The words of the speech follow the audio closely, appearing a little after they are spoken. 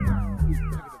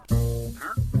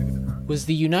Was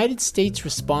the United States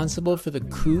responsible for the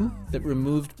coup that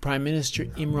removed Prime Minister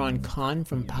Imran Khan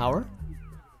from power?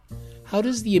 How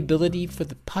does the ability for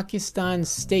the Pakistan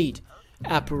state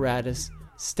apparatus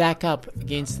stack up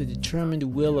against the determined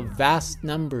will of vast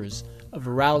numbers of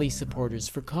rally supporters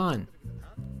for Khan?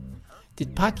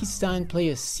 Did Pakistan play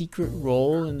a secret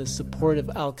role in the support of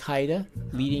al-Qaeda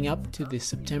leading up to the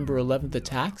September 11th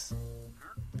attacks?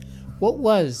 What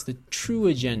was the true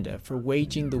agenda for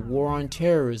waging the war on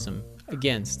terrorism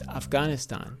against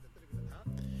Afghanistan?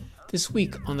 This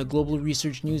week on the Global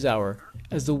Research News Hour,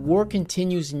 as the war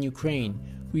continues in Ukraine,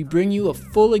 we bring you a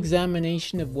full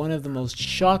examination of one of the most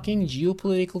shocking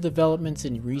geopolitical developments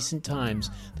in recent times,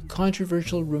 the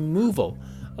controversial removal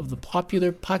of the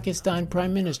popular Pakistan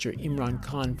Prime Minister Imran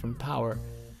Khan from power,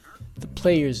 the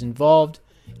players involved,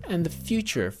 and the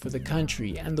future for the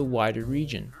country and the wider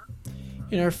region.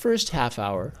 In our first half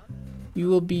hour, we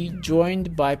will be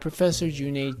joined by Professor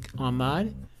Junaid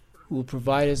Ahmad, who will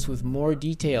provide us with more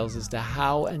details as to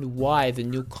how and why the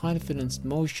new confidence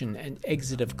motion and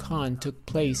exit of Khan took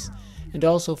place, and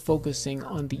also focusing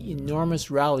on the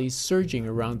enormous rallies surging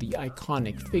around the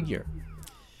iconic figure.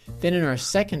 Then in our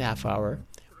second half hour,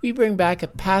 we bring back a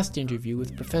past interview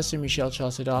with Professor Michel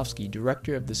Chossudovsky,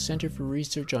 Director of the Center for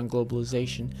Research on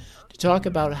Globalization, to talk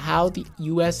about how the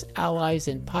U.S. allies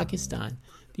in Pakistan,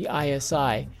 the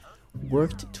ISI,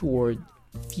 worked toward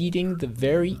feeding the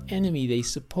very enemy they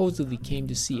supposedly came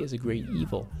to see as a great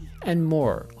evil, and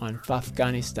more on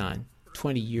Afghanistan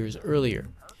 20 years earlier.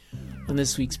 On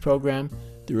this week's program,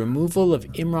 the removal of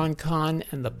Imran Khan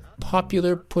and the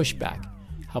popular pushback,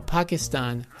 how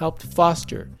Pakistan helped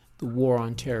foster the war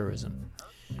on terrorism.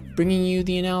 Bringing you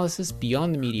the analysis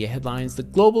beyond the media headlines, the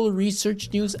Global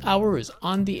Research News Hour is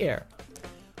on the air.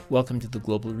 Welcome to the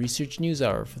Global Research News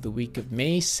Hour for the week of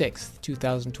May 6th,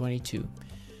 2022.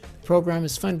 The program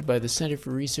is funded by the Center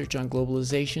for Research on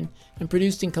Globalization and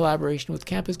produced in collaboration with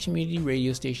campus community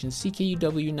radio station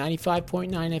CKUW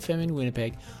 95.9 FM in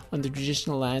Winnipeg on the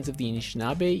traditional lands of the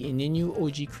Anishinaabe, Ininu,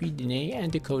 Oji-Cree, Dene,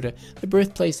 and Dakota, the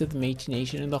birthplace of the Métis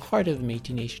Nation and the heart of the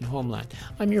Métis Nation homeland.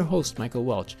 I'm your host, Michael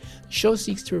Welch. The show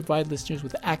seeks to provide listeners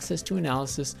with access to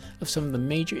analysis of some of the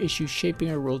major issues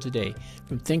shaping our world today,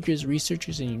 from thinkers,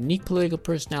 researchers, and unique political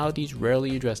personalities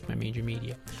rarely addressed by major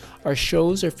media. Our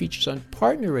shows are features on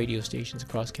partner radio stations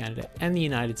across Canada and the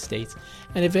United States,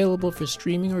 and available for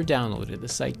streaming or download at the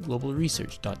site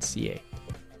globalresearch.ca.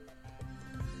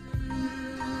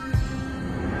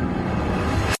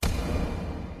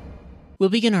 We'll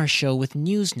begin our show with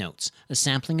News Notes, a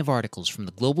sampling of articles from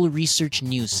the Global Research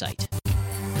News site.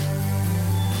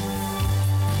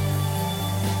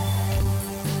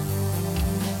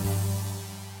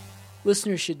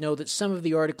 Listeners should know that some of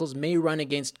the articles may run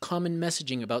against common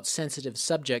messaging about sensitive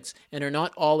subjects and are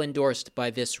not all endorsed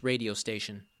by this radio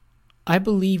station. I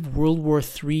believe World War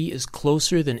III is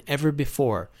closer than ever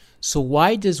before, so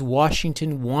why does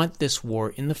Washington want this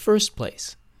war in the first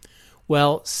place?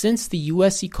 Well, since the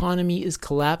U.S. economy is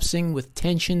collapsing with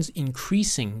tensions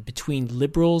increasing between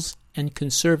liberals and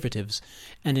conservatives,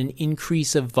 and an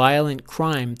increase of violent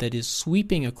crime that is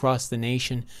sweeping across the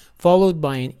nation, followed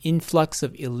by an influx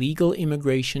of illegal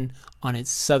immigration on its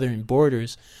southern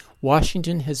borders,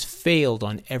 Washington has failed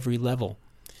on every level.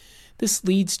 This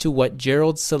leads to what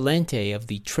Gerald Celente of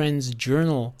the Trends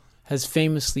Journal has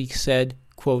famously said,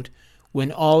 quote,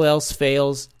 "When all else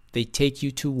fails, they take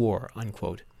you to war,"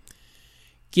 unquote.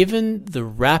 Given the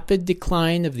rapid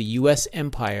decline of the U.S.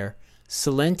 empire,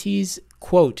 Celente's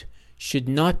quote should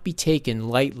not be taken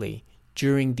lightly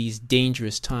during these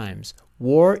dangerous times.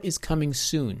 War is coming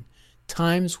soon.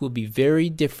 Times will be very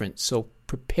different, so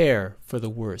prepare for the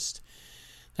worst.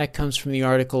 That comes from the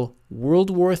article,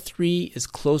 World War III is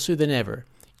Closer Than Ever.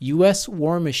 U.S.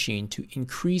 War Machine to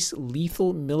Increase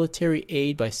Lethal Military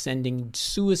Aid by Sending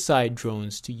Suicide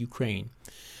Drones to Ukraine,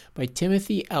 by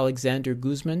Timothy Alexander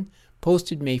Guzman,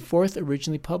 posted May 4th,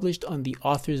 originally published on the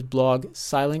author's blog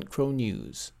Silent Crow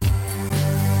News.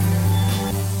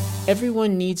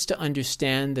 Everyone needs to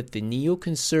understand that the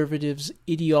neoconservatives'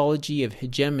 ideology of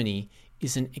hegemony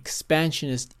is an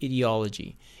expansionist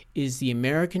ideology. It is the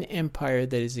American empire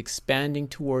that is expanding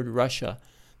toward Russia,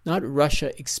 not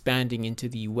Russia expanding into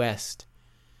the West.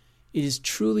 It is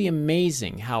truly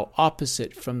amazing how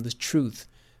opposite from the truth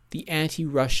the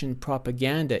anti-Russian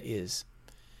propaganda is.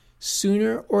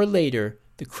 Sooner or later,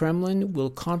 the Kremlin will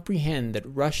comprehend that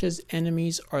Russia's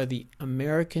enemies are the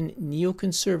American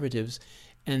neoconservatives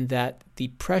and that the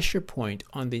pressure point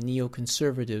on the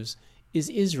neoconservatives is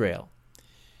Israel.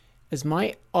 As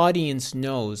my audience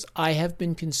knows, I have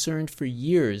been concerned for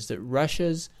years that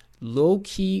Russia's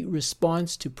low-key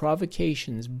response to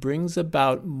provocations brings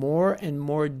about more and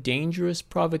more dangerous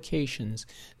provocations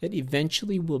that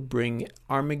eventually will bring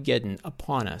Armageddon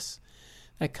upon us.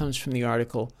 That comes from the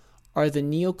article, Are the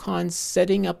Neocons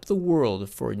Setting Up the World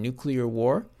for Nuclear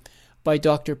War? By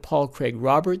Dr. Paul Craig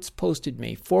Roberts, posted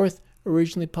May 4th,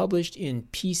 originally published in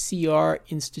PCR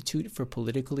Institute for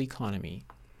Political Economy.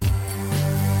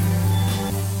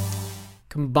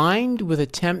 Combined with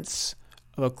attempts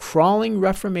of a crawling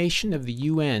reformation of the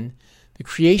UN, the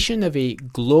creation of a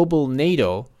global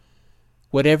NATO,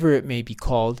 whatever it may be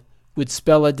called, would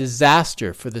spell a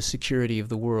disaster for the security of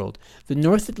the world. The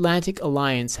North Atlantic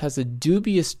Alliance has a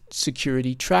dubious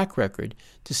security track record,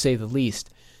 to say the least.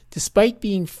 Despite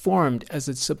being formed as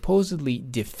a supposedly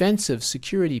defensive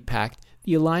security pact,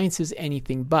 the alliance is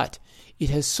anything but. It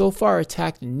has so far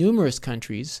attacked numerous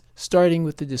countries, starting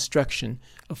with the destruction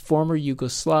of former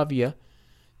Yugoslavia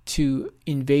to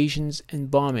invasions and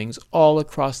bombings all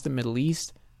across the Middle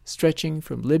East, stretching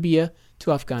from Libya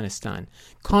to Afghanistan.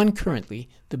 Concurrently,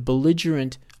 the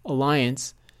belligerent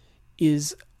alliance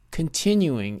is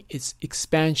continuing its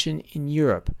expansion in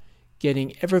Europe,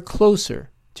 getting ever closer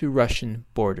to Russian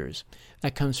borders.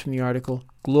 That comes from the article,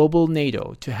 Global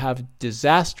NATO to Have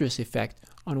Disastrous Effect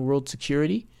on World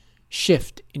Security,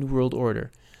 Shift in World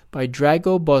Order, by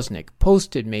Drago Bosnik,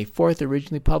 posted May 4th,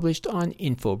 originally published on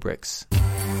Infobricks.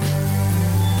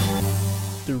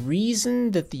 The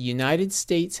reason that the United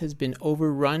States has been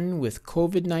overrun with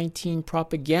COVID-19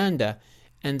 propaganda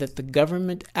and that the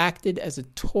government acted as a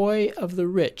toy of the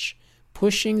rich,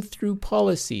 pushing through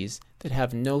policies that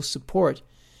have no support,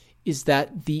 is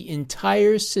that the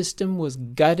entire system was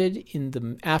gutted in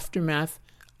the aftermath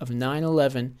of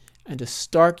 9/11, and a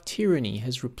stark tyranny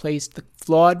has replaced the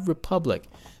flawed republic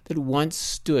that once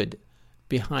stood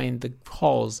behind the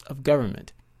halls of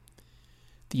government.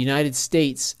 The United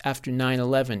States, after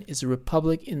 9/11, is a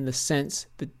republic in the sense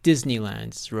that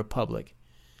Disneyland is a republic.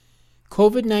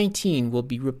 COVID-19 will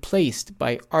be replaced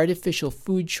by artificial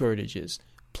food shortages,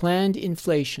 planned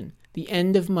inflation, the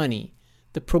end of money,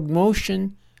 the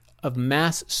promotion of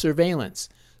mass surveillance,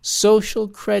 social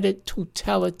credit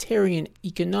totalitarian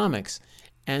economics,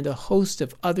 and a host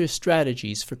of other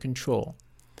strategies for control.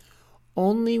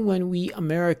 Only when we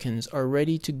Americans are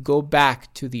ready to go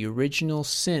back to the original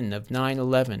sin of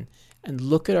 9/11 and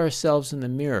look at ourselves in the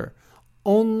mirror,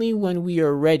 only when we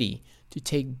are ready to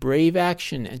take brave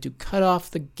action and to cut off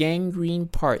the gangrene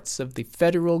parts of the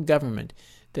federal government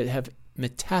that have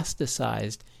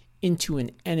metastasized into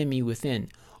an enemy within,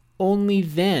 only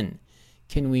then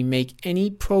can we make any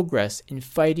progress in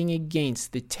fighting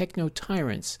against the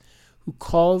techno-tyrants who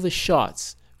call the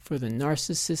shots for the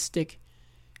narcissistic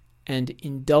and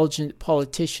indulgent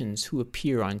politicians who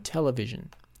appear on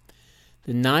television.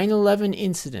 The 9/11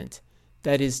 incident,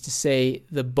 that is to say,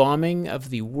 the bombing of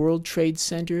the World Trade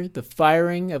Center, the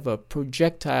firing of a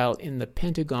projectile in the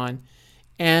Pentagon,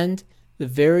 and the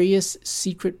various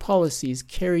secret policies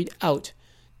carried out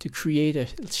to create a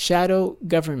shadow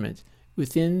government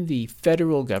within the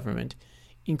federal government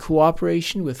in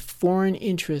cooperation with foreign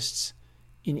interests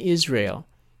in Israel,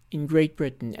 in Great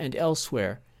Britain, and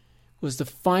elsewhere, was the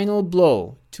final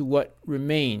blow to what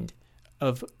remained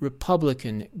of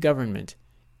Republican government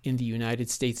in the United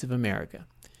States of America.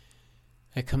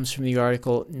 That comes from the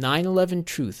article 9/11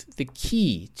 Truth, the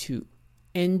Key to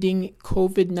Ending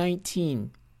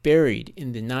COVID-19 Buried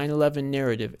in the 9/11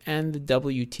 Narrative and the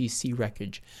WTC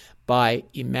Wreckage, by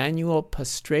Emmanuel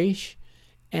Pastraic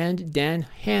and Dan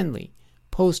Hanley,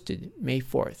 posted May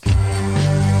 4th.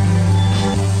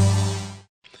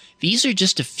 These are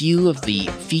just a few of the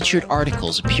featured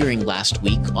articles appearing last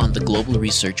week on the Global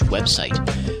Research website.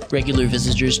 Regular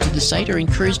visitors to the site are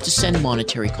encouraged to send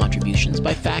monetary contributions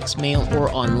by fax, mail, or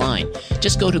online.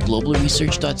 Just go to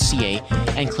globalresearch.ca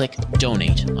and click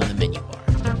Donate on the menu bar.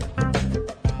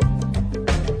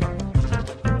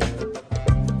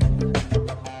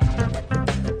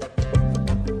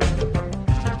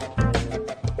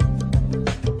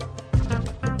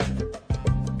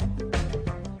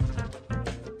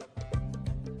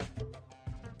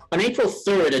 On April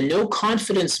 3rd, a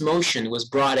no-confidence motion was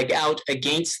brought out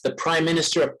against the Prime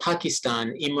Minister of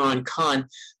Pakistan, Imran Khan.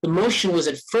 The motion was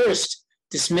at first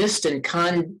dismissed and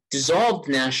Khan dissolved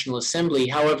the National Assembly.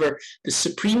 However, the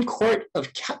Supreme Court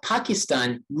of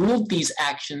Pakistan ruled these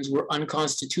actions were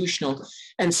unconstitutional,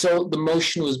 and so the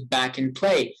motion was back in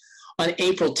play. On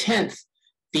April 10th,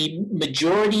 the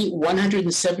majority,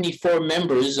 174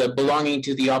 members belonging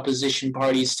to the opposition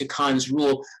parties to Khan's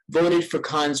rule, voted for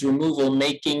Khan's removal,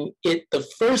 making it the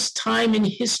first time in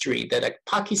history that a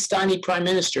Pakistani prime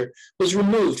minister was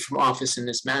removed from office in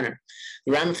this manner.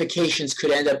 The ramifications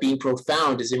could end up being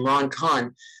profound, as Imran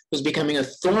Khan was becoming a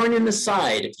thorn in the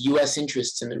side of U.S.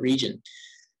 interests in the region.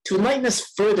 To enlighten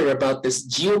us further about this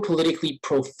geopolitically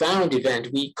profound event,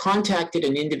 we contacted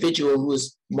an individual who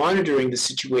was monitoring the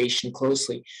situation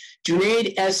closely.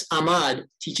 Junaid S. Ahmad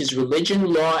teaches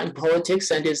religion, law, and politics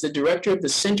and is the director of the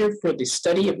Center for the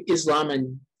Study of Islam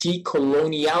and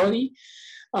Decoloniality.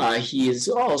 He is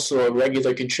also a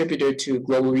regular contributor to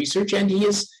Global Research, and he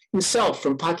is himself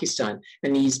from Pakistan,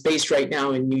 and he's based right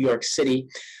now in New York City.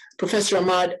 Professor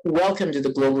Ahmad, welcome to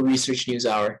the Global Research News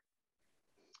Hour.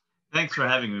 Thanks for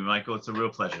having me, Michael. It's a real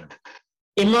pleasure.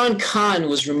 Imran Khan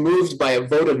was removed by a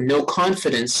vote of no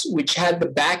confidence, which had the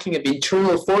backing of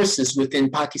internal forces within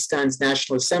Pakistan's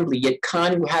National Assembly. Yet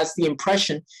Khan has the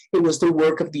impression it was the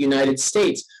work of the United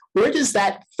States. Where does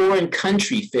that foreign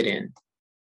country fit in?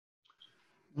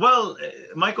 Well,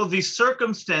 Michael, the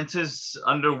circumstances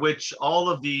under which all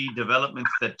of the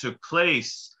developments that took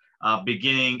place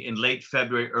beginning in late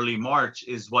February, early March,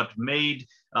 is what made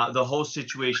the whole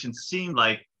situation seem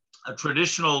like a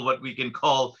traditional, what we can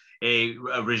call a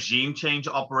regime change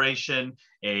operation,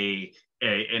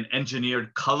 an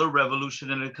engineered color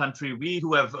revolution in a country. We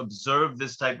who have observed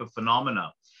this type of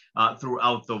phenomena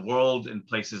throughout the world in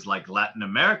places like Latin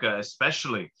America,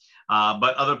 especially,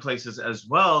 but other places as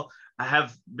well,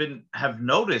 have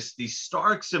noticed the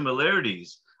stark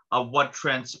similarities of what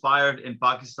transpired in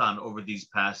Pakistan over these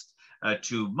past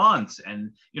 2 months.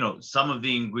 And, some of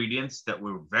the ingredients that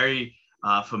we're very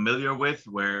familiar with,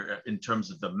 where in terms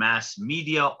of the mass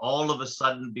media, all of a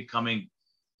sudden becoming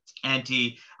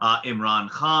anti-Imran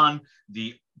Khan,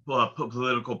 the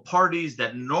political parties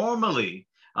that normally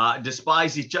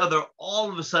despise each other,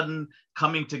 all of a sudden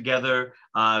coming together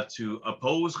to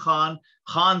oppose Khan.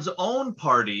 Khan's own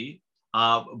party,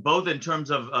 both in terms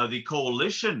of the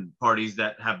coalition parties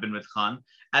that have been with Khan,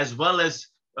 as well as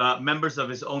members of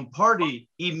his own party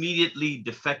immediately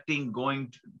defecting,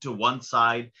 going to one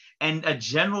side, and a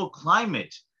general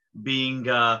climate being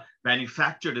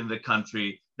manufactured in the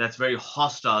country that's very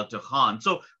hostile to Khan.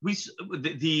 So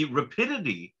the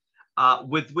rapidity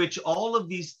with which all of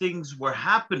these things were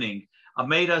happening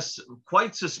made us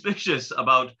quite suspicious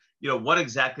about what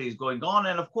exactly is going on.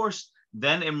 And of course,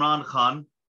 then Imran Khan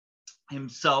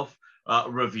himself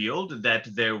revealed that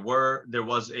there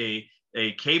was a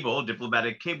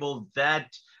diplomatic cable that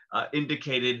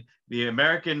indicated the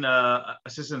American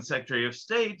Assistant Secretary of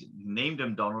State, named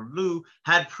him Donald Lu,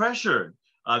 had pressured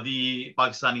the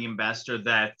Pakistani ambassador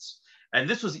and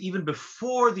this was even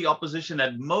before the opposition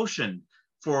had motioned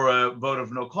for a vote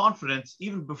of no confidence.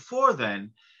 Even before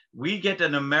then, we get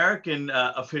an American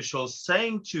official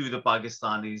saying to the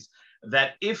Pakistanis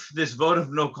that if this vote of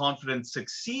no confidence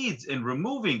succeeds in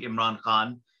removing Imran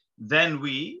Khan, then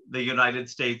we, the United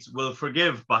States, will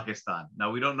forgive Pakistan.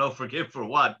 Now, we don't know forgive for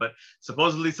what, but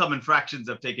supposedly some infractions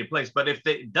have taken place. But if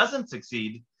it doesn't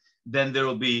succeed, then there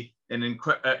will be an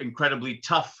incredibly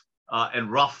tough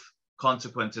and rough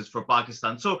consequences for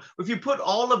Pakistan. So if you put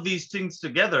all of these things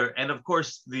together, and of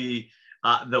course, the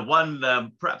one,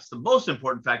 perhaps the most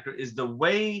important factor is the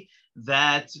way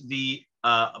that the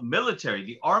military,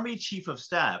 the Army Chief of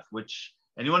Staff, which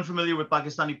anyone familiar with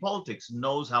Pakistani politics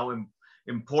knows how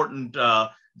important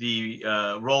the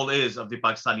role is of the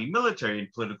Pakistani military in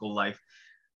political life.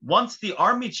 Once the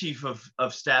Army Chief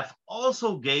of Staff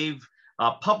also gave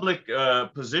public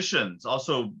positions,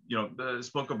 also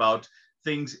spoke about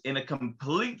things in a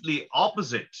completely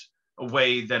opposite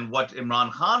way than what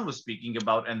Imran Khan was speaking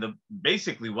about. And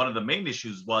basically one of the main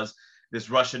issues was this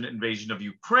Russian invasion of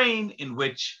Ukraine, in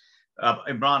which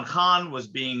Imran Khan was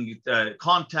being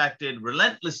contacted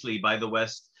relentlessly by the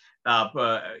West,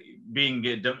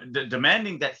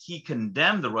 demanding that he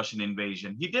condemn the Russian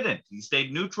invasion. He didn't. He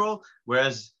stayed neutral,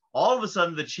 whereas all of a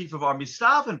sudden the Chief of Army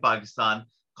Staff in Pakistan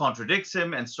contradicts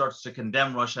him and starts to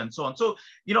condemn Russia and so on. So,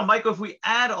 Michael, if we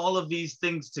add all of these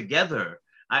things together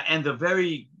and the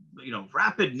very,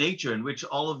 rapid nature in which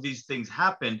all of these things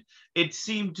happened, it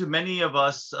seemed to many of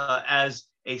us as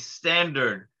a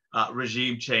standard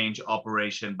regime change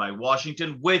operation by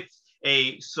Washington with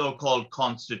a so-called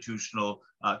constitutional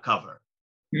cover.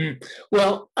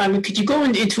 Well, could you go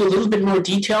into a little bit more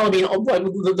detail?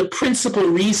 The principal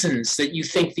reasons that you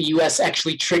think the U.S.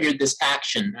 actually triggered this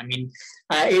action.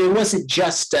 It wasn't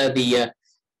just the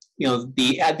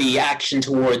action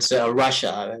towards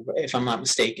Russia, if I'm not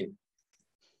mistaken.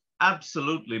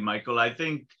 Absolutely, Michael. I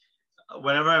think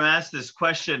whenever I'm asked this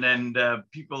question and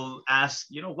people ask,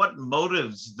 what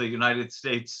motives the United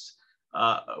States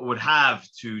would have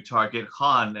to target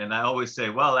Khan, and I always say,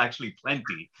 well, actually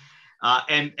plenty.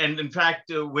 And in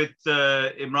fact, with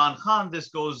Imran Khan, this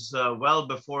goes well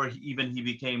before he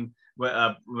became,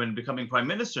 when becoming prime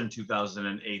minister in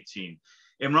 2018.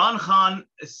 Imran Khan,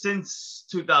 since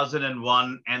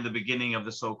 2001 and the beginning of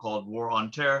the so-called war on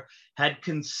terror, had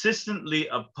consistently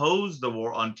opposed the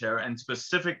war on terror, and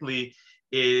specifically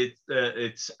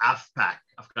its AFPAC,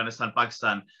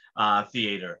 Afghanistan-Pakistan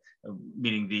theater,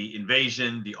 meaning the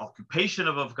invasion, the occupation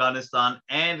of Afghanistan,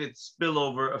 and its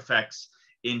spillover effects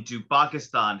into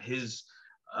Pakistan. His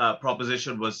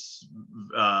proposition was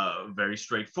very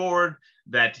straightforward,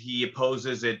 that he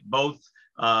opposes it both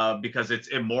because it's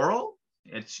immoral,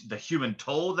 it's the human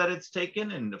toll that it's taken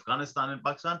in Afghanistan and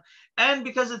Pakistan, and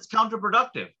because it's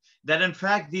counterproductive, that in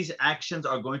fact these actions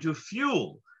are going to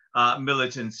fuel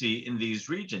militancy in these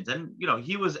regions. And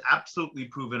he was absolutely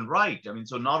proven right. I mean,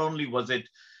 so not only was it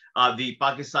the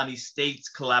Pakistani state's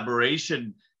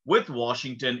collaboration with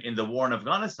Washington in the war in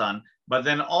Afghanistan, but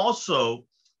then also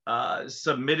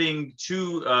submitting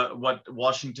to what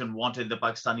Washington wanted the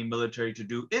Pakistani military to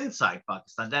do inside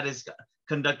Pakistan, that is,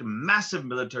 conduct massive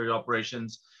military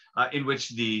operations in which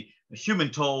the human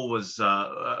toll was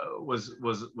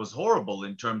horrible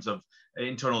in terms of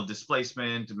internal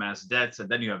displacement, mass deaths, and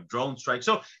then you have drone strikes.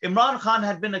 So Imran Khan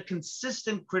had been a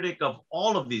consistent critic of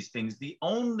all of these things. The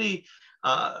only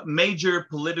major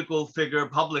political figure,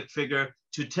 public figure,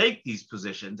 to take these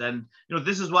positions. And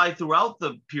this is why throughout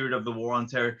the period of the war on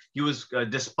terror, he was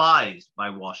despised by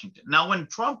Washington. Now, when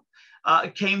Trump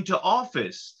came to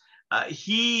office,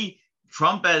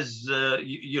 Trump, as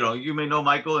you may know,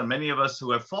 Michael, and many of us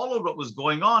who have followed what was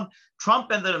going on,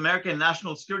 Trump and the American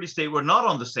national security state were not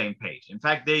on the same page. In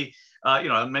fact, they,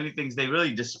 many things, they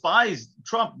really despised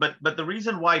Trump. But the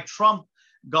reason why Trump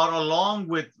got along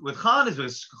with Khan is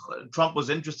because Trump was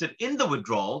interested in the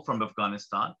withdrawal from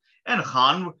Afghanistan. And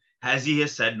Khan, as he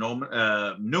has said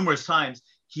numerous times,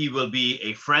 he will be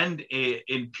a friend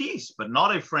in peace, but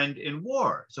not a friend in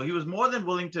war. So he was more than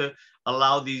willing to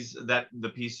allow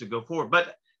the peace to go forward.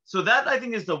 But so that, I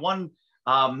think, is the one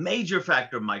major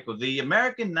factor, Michael. The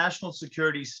American national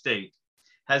security state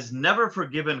has never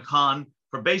forgiven Khan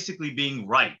for basically being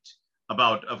right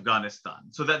about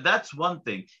Afghanistan. So that's one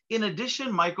thing. In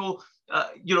addition, Michael,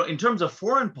 in terms of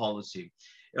foreign policy,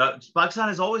 Pakistan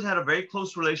has always had a very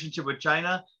close relationship with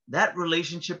China. That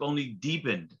relationship only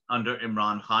deepened under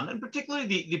Imran Khan, and particularly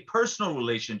the personal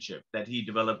relationship that he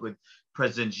developed with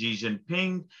President Xi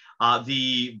Jinping,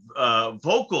 the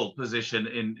vocal position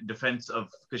in defense of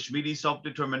Kashmiri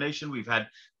self-determination. We've had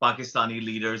Pakistani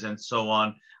leaders and so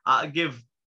on give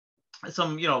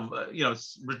some,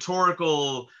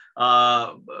 rhetorical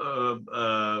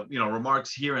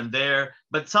remarks here and there,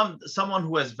 but someone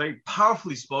who has very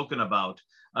powerfully spoken about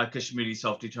Kashmiri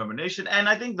self-determination. And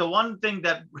I think the one thing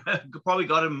that probably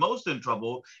got him most in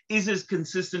trouble is his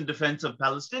consistent defense of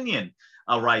Palestinian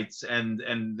rights and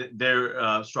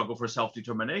their struggle for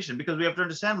self-determination. Because we have to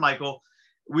understand, Michael,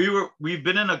 we've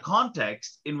been in a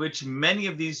context in which many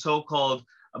of these so-called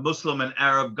Muslim and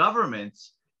Arab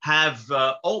governments have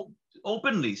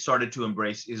openly started to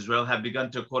embrace Israel, have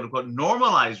begun to, quote unquote,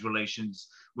 normalize relations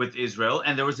with Israel.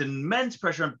 And there was immense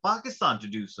pressure on Pakistan to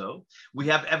do so. We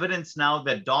have evidence now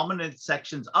that dominant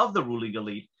sections of the ruling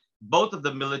elite, both of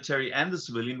the military and the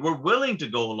civilian, were willing to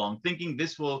go along, thinking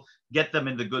this will get them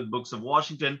in the good books of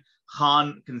Washington.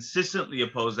 Khan consistently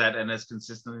opposed that and has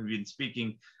consistently been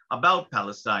speaking about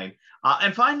Palestine.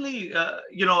 And finally,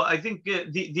 I think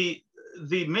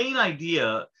the main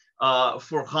idea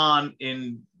for Khan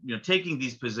in taking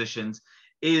these positions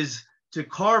is to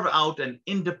carve out an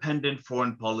independent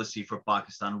foreign policy for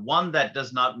Pakistan, one that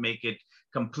does not make it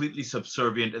completely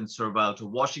subservient and servile to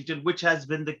Washington, which has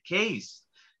been the case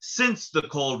since the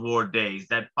Cold War days,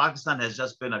 that Pakistan has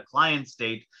just been a client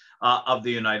state of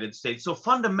the United States. So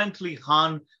fundamentally,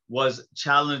 Khan was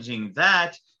challenging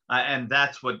that, and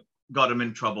that's what got him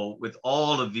in trouble with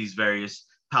all of these various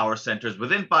power centers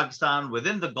within Pakistan,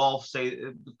 within the Gulf,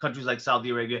 countries like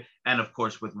Saudi Arabia, and of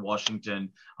course with Washington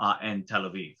and Tel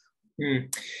Aviv.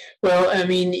 Well, I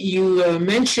mean, you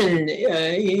mentioned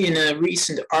in a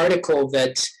recent article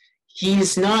that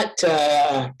he's not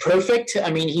perfect.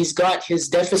 I mean, he's got his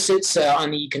deficits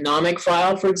on the economic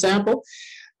file, for example,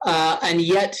 and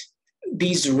yet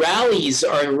these rallies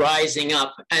are rising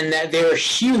up, and they're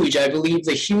huge. I believe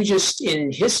the hugest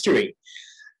in history.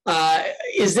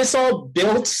 Is this all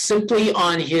built simply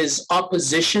on his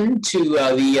opposition to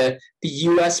the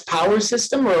U.S. power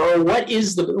system, or what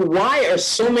is why are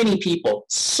so many people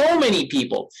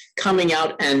coming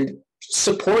out and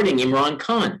supporting Imran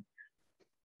Khan?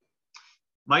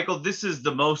 Michael, this is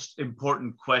the most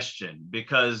important question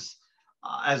because,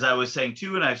 as I was saying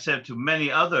too, and I've said to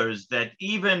many others, that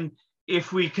even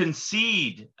if we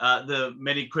concede the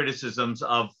many criticisms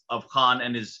of Khan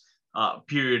and his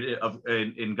period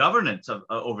in governance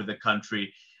over the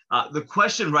country, the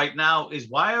question right now is,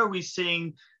 why are we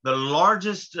seeing the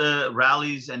largest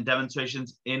rallies and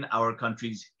demonstrations in our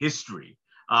country's history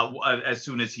as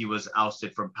soon as he was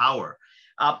ousted from power?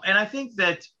 And I think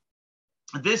that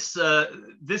this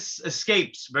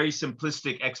escapes very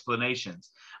simplistic explanations.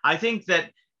 I think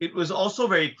that it was also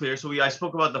very clear. So I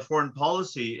spoke about the foreign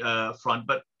policy front,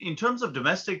 but in terms of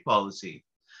domestic policy,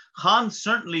 Khan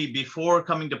certainly, before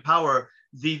coming to power,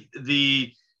 the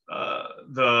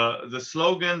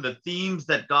slogan, the themes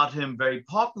that got him very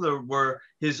popular were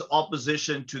his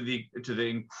opposition to the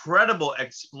incredible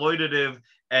exploitative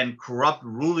and corrupt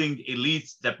ruling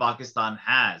elites that Pakistan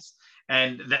has.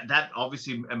 And that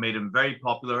obviously made him very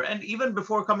popular. And even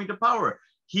before coming to power,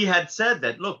 he had said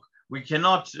that, look, we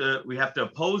cannot, we have to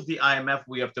oppose the IMF.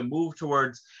 We have to move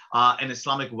towards an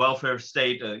Islamic welfare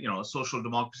state, social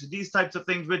democracy, these types of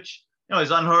things, which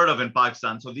is unheard of in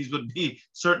Pakistan. So these would be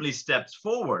certainly steps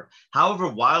forward. However,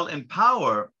 while in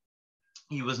power,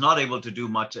 he was not able to do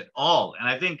much at all. And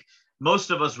I think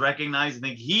most of us recognize, I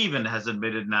think he even has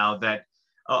admitted now that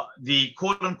the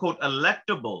quote unquote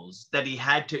electables that he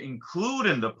had to include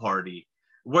in the party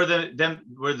were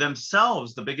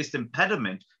themselves the biggest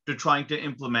impediment to trying to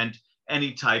implement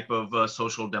any type of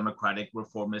social democratic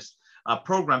reformist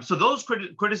program. So those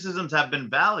criticisms have been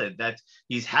valid, that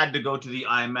he's had to go to the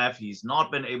IMF. He's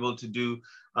not been able to do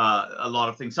a lot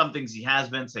of things. Some things he has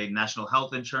been, say, national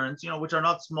health insurance, which are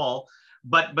not small.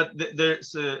 But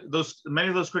there's many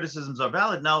of those criticisms are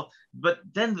valid now. But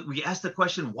then we ask the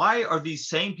question: why are these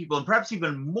same people, and perhaps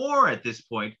even more at this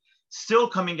point, still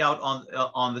coming out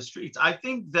on the streets? I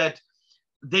think that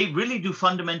they really do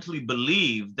fundamentally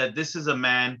believe that this is a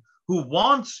man who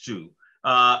wants to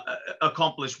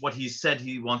accomplish what he said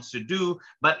he wants to do,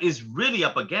 but is really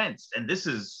up against, and this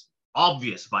is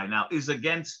obvious by now, is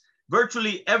against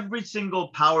virtually every single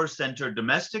power center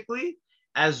domestically,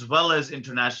 as well as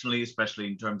internationally, especially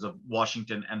in terms of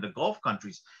Washington and the Gulf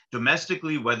countries.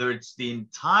 Domestically, whether it's the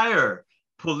entire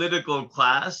political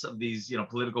class of these,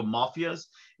 political mafias,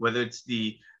 whether it's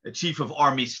the chief of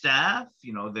army staff,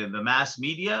 the mass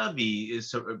media, the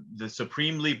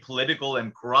supremely political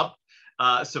and corrupt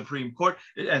Supreme Court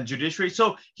and judiciary.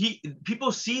 So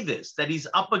people see this, that he's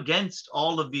up against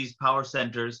all of these power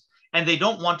centers, and they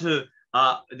don't want to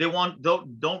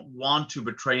don't want to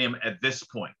betray him at this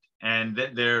point. And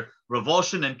their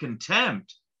revulsion and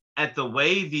contempt at the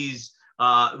way these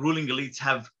ruling elites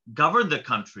have governed the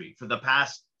country for the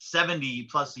past 70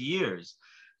 plus years,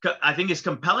 I think is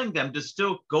compelling them to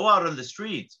still go out on the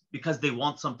streets because they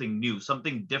want something new,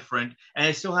 something different, and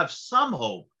they still have some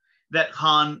hope that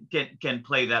Khan can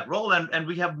play that role. And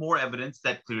we have more evidence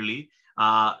that clearly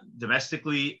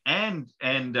domestically and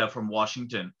from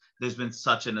Washington, there's been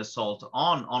such an assault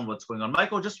on what's going on.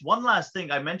 Michael, just one last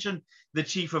thing. I mentioned the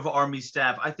chief of army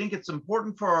staff. I think it's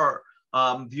important for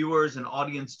our viewers and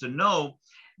audience to know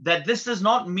that this does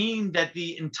not mean that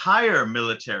the entire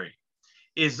military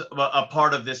is a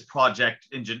part of this project,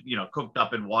 cooked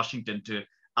up in Washington to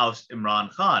oust Imran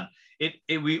Khan.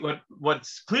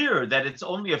 What's clear that it's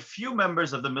only a few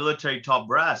members of the military top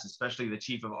brass, especially the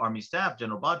chief of army staff,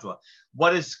 General Bajwa.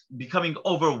 What is becoming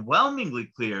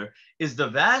overwhelmingly clear is the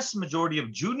vast majority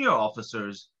of junior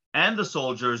officers and the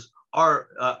soldiers are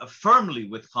firmly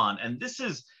with Khan. And this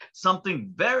is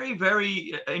something very,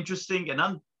 very interesting and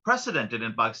unprecedented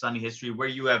in Pakistani history, where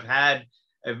you have had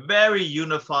a very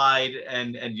unified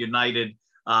and united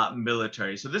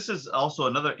military. So this is also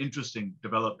another interesting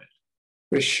development.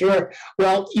 For sure.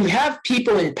 Well, you have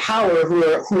people in power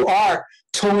who are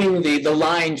towing the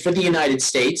line for the United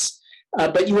States,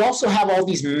 but you also have all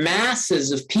these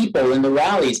masses of people in the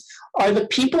rallies. Are the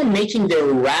people making their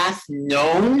wrath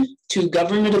known to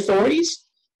government authorities?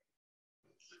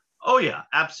 Oh, yeah,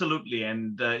 absolutely.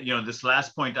 And, this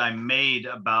last point I made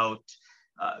about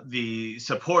the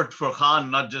support for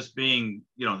Khan not just being,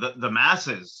 the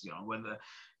masses, when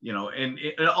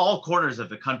in all corners of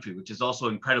the country, which is also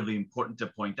incredibly important to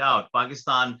point out.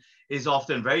 Pakistan is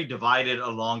often very divided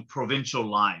along provincial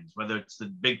lines, whether it's the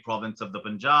big province of the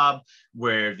Punjab,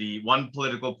 where the one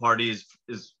political party is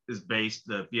based,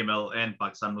 the PMLN,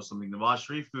 Pakistan Muslim League Nawaz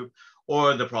Sharif group,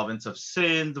 or the province of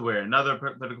Sindh, where another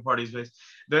political party is based.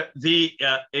 The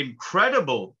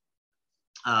incredible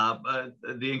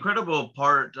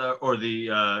part or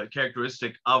the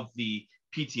characteristic of the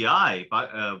PTI,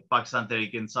 Pakistan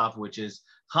Tehreek-e-Insaf, which is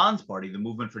Khan's party, the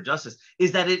Movement for Justice,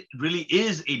 is that it really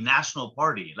is a national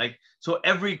party. Like, so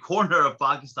every corner of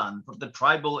Pakistan, from the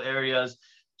tribal areas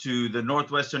to the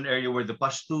northwestern area where the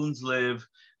Pashtuns live,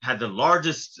 had the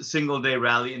largest single-day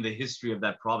rally in the history of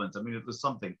that province. I mean, it was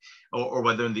something, or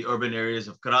whether in the urban areas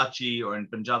of Karachi or in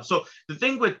Punjab. So the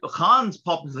thing with Khan's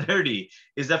popularity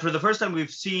is that for the first time,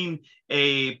 we've seen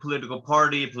a political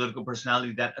party, a political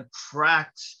personality that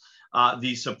attracts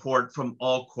the support from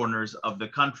all corners of the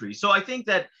country. So I think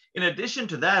that in addition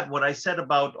to that, what I said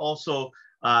about also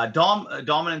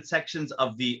dominant sections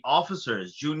of the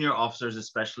officers, junior officers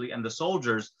especially, and the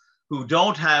soldiers who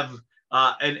don't have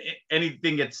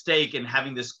anything at stake in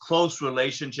having this close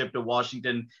relationship to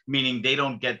Washington, meaning they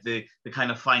don't get the kind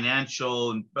of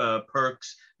financial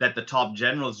perks that the top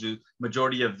generals do.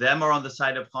 Majority of them are on the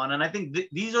side of Khan. And I think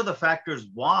these are the factors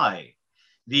why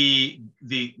the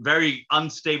very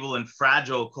unstable and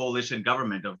fragile coalition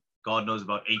government of God knows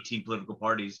about 18 political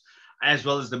parties, as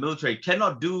well as the military,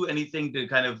 cannot do anything to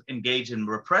kind of engage in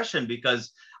repression,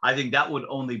 because I think that would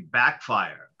only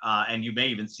backfire. And you may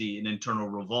even see an internal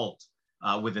revolt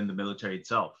within the military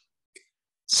itself.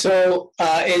 So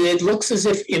it looks as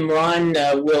if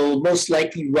Imran will most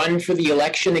likely run for the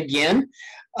election again.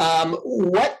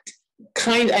 What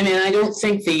kind, I mean, I don't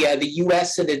think the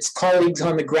U.S. and its colleagues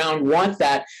on the ground want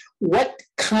that. What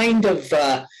kind of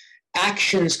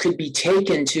actions could be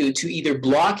taken to either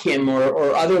block him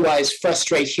or otherwise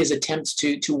frustrate his attempts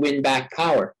to win back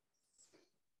power?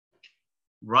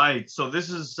 Right. So this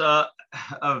is a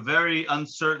very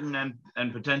uncertain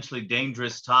and potentially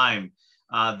dangerous time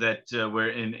that we're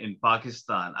in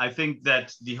Pakistan. I think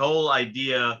that the whole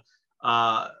idea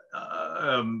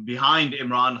behind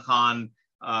Imran Khan,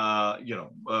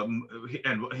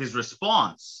 and his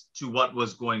response to what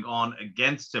was going on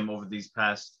against him over these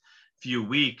past few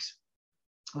weeks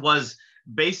was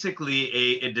basically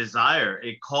a desire,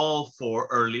 a call for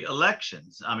early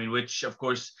elections. I mean, which of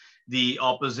course the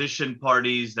opposition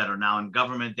parties that are now in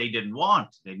government, they didn't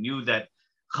want. They knew that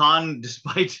Khan,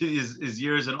 despite his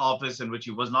years in office in which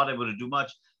he was not able to do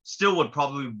much, still would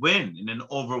probably win in an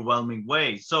overwhelming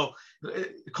way. So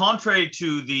contrary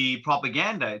to the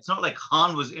propaganda, it's not like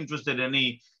Khan was interested in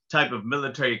any type of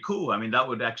military coup. I mean, that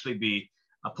would actually be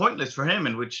pointless for him,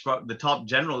 in which the top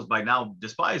generals by now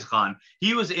despise Khan.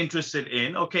 He was interested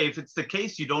in, okay, if it's the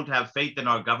case you don't have faith in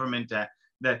our government, that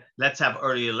let's have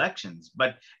early elections.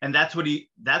 And that's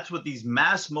what these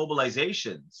mass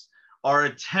mobilizations are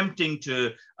attempting to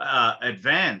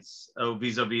advance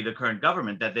vis-a-vis the current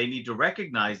government, that they need to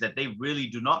recognize that they really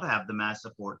do not have the mass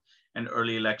support and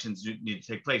early elections need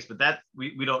to take place. But that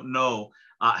we don't know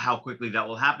how quickly that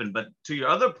will happen. But to your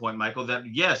other point, Michael, that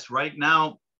yes, right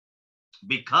now,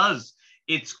 because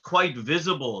it's quite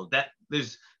visible that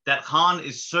Khan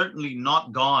is certainly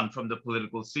not gone from the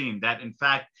political scene, that in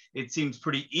fact, it seems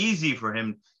pretty easy for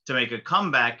him to make a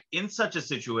comeback in such a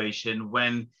situation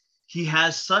when he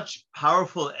has such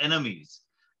powerful enemies,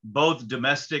 both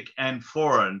domestic and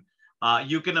foreign.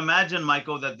 You can imagine,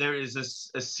 Michael, that there is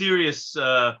a serious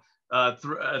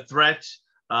threat,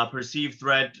 perceived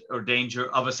threat or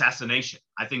danger of assassination.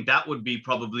 I think that would be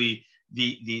probably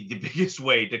the biggest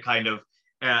way to kind of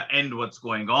end what's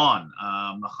going on.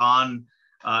 Khan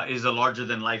is a larger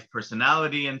than life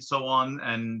personality and so on.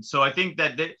 And so I think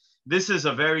that this is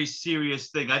a very serious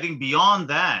thing. I think beyond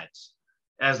that,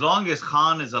 as long as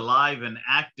Khan is alive and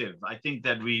active, I think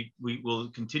that we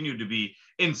will continue to be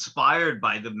inspired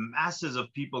by the masses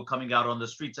of people coming out on the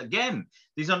streets. Again,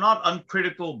 these are not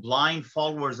uncritical, blind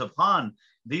followers of Khan.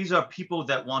 These are people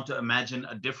that want to imagine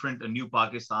a new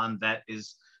Pakistan that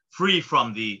is free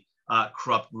from the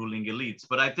corrupt ruling elites.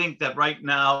 But I think that right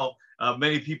now,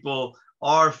 many people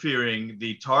are fearing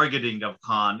the targeting of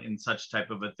Khan in such type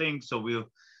of a thing. So we'll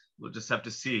just have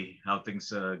to see how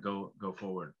things go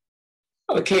forward.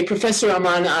 Okay, Professor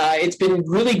Aman, it's been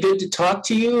really good to talk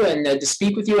to you and to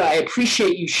speak with you. I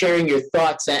appreciate you sharing your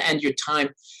thoughts and your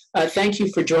time. Thank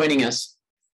you for joining us.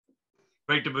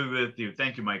 Great to be with you.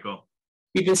 Thank you, Michael.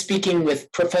 We've been speaking with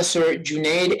Professor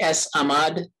Junaid S.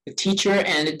 Ahmad, the teacher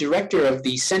and director of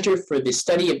the Center for the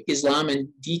Study of Islam and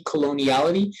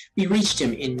Decoloniality. We reached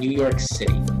him in New York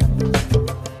City.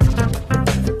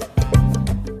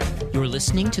 You're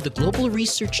listening to the Global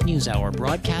Research News Hour,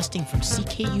 broadcasting from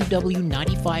CKUW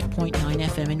 95.9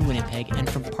 FM in Winnipeg and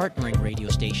from partnering radio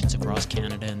stations across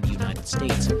Canada and the United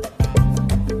States.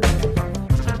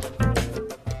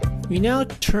 We now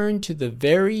turn to the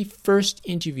very first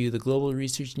interview the Global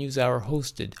Research News Hour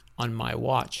hosted on my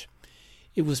watch.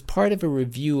 It was part of a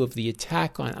review of the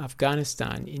attack on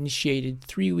Afghanistan initiated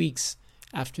 3 weeks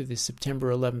after the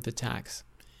September 11th attacks.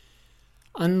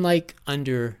 Unlike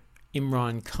under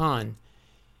Imran Khan,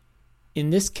 in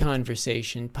this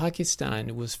conversation,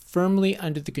 Pakistan was firmly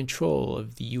under the control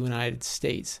of the United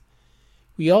States.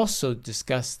 We also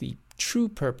discussed the true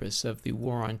purpose of the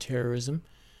war on terrorism,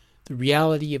 the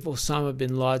reality of Osama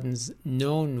bin Laden's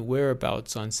known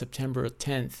whereabouts on September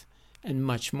 10th, and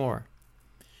much more.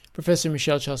 Professor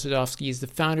Michel Chossudovsky is the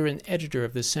founder and editor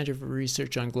of the Center for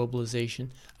Research on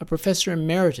Globalization, a professor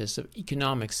emeritus of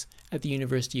economics at the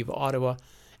University of Ottawa,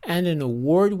 and an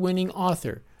award-winning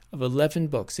author of 11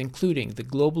 books, including The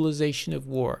Globalization of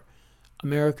War,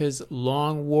 America's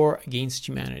Long War Against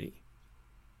Humanity.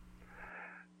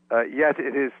 Yet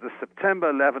it is the September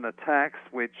 11 attacks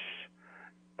which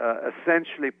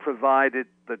essentially provided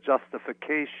the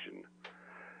justification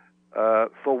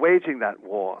for waging that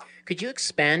war. Could you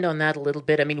expand on that a little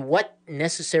bit? I mean, what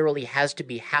necessarily has to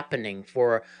be happening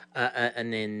for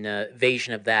an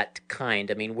invasion of that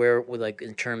kind? I mean, where, like,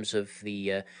 in terms of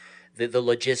the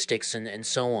logistics and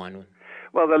so on?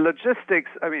 Well, the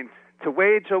logistics, I mean, to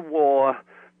wage a war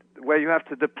where you have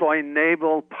to deploy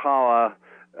naval power,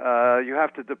 you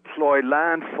have to deploy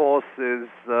land forces,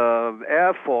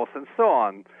 air force, and so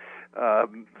on,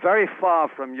 very far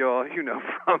from your,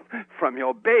 from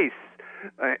your base,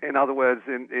 in other words,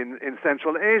 in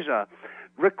Central Asia,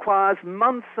 requires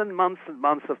months and months and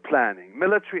months of planning.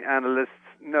 Military analysts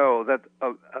know that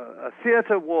a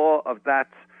theater war of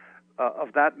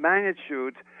that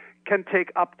magnitude can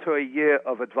take up to a year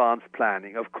of advanced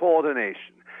planning, of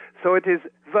coordination. So it is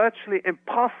virtually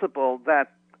impossible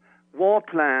that war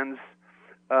plans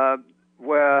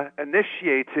were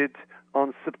initiated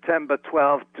on September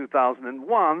 12,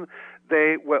 2001.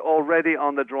 They were already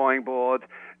on the drawing board,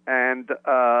 and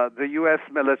the U.S.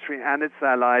 military and its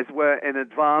allies were in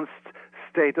advanced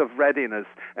state of readiness.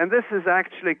 And this is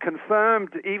actually confirmed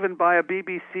even by a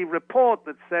BBC report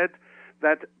that said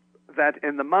that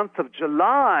in the month of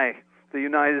July, the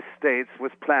United States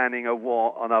was planning a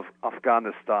war on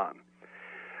Afghanistan.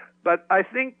 But I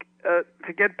think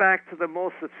to get back to the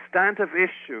more substantive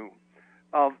issue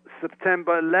of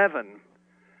September 11,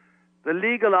 the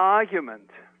legal argument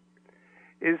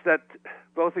is that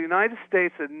both the United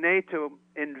States and NATO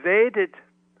invaded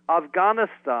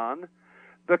Afghanistan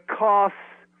because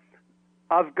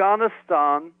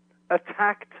Afghanistan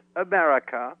attacked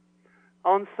America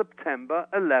on September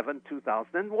 11,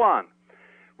 2001,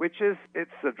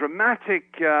 it's a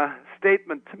dramatic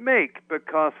statement to make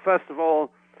because, first of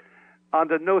all,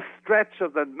 under no stretch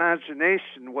of the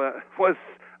imagination was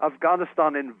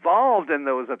Afghanistan involved in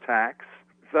those attacks.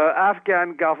 The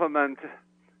Afghan government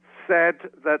said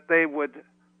that they would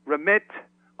remit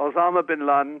Osama bin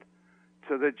Laden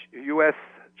to the U.S.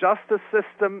 justice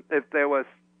system if there was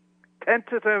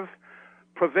tentative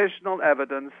provisional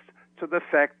evidence to the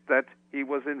fact that he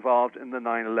was involved in the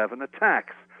 9/11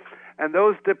 attacks. And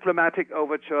those diplomatic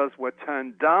overtures were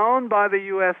turned down by the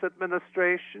U.S.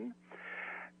 administration.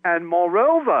 And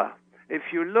moreover, if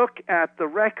you look at the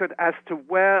record as to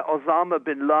where Osama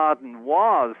bin Laden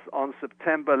was on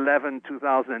September 11,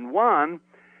 2001,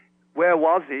 where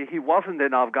was he? He wasn't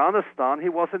in Afghanistan, he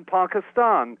was in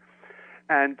Pakistan.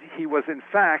 And he was, in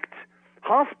fact,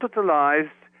 hospitalized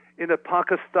in a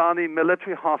Pakistani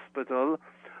military hospital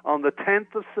on the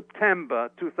 10th of September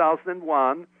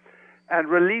 2001 and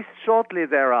released shortly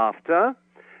thereafter.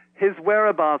 His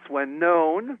whereabouts were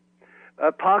known.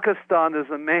 Pakistan is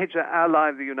a major ally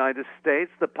of the United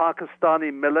States. The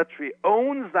Pakistani military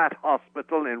owns that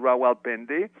hospital in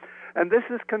Rawalpindi, and this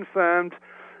is confirmed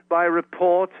by a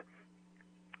report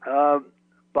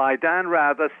by Dan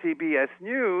Rather, CBS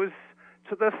News,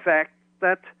 to the fact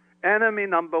that enemy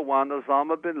number one,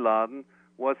 Osama bin Laden,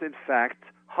 was in fact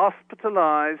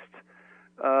hospitalized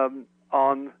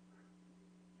on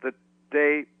the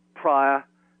day prior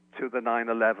to the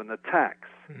 9/11 attacks.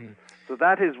 Mm-hmm. So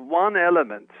that is one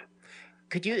element.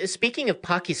 Could you, speaking of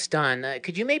Pakistan,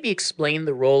 could you maybe explain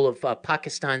the role of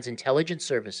Pakistan's intelligence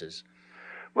services?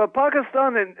 Well,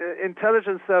 Pakistan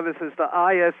intelligence services, the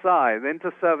ISI, the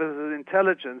Inter-Services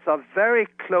Intelligence, are very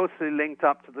closely linked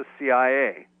up to the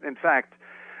CIA. In fact,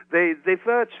 they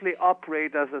virtually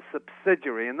operate as a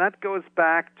subsidiary, and that goes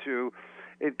back to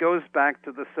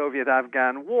the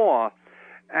Soviet-Afghan War.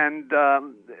 And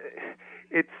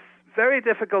it's very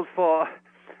difficult for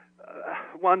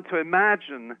one to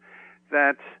imagine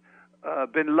that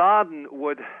bin Laden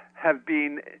would have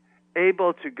been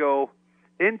able to go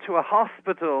into a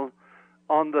hospital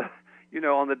on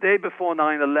the day before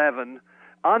 9/11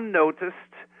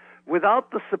 unnoticed,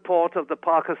 without the support of the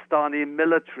Pakistani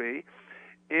military,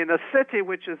 in a city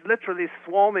which is literally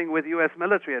swarming with U.S.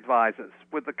 military advisors,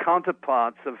 with the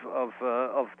counterparts of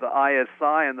the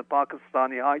ISI and the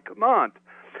Pakistani High Command.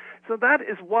 So that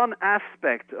is one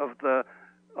aspect of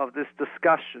this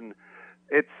discussion.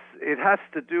 It has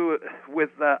to do with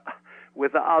the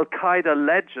Al-Qaeda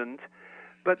legend,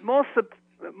 but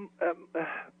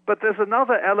but there's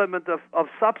another element of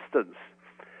substance.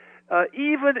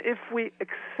 Even if we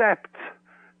accept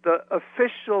the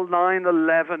official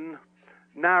 9/11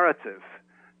 narrative,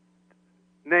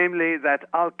 namely that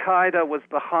Al-Qaeda was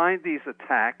behind these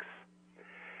attacks,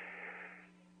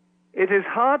 it is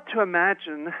hard to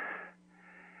imagine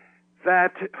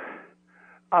that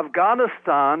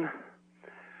Afghanistan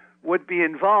would be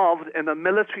involved in a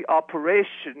military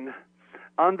operation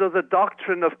under the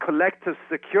doctrine of collective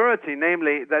security,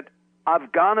 namely that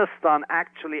Afghanistan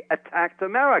actually attacked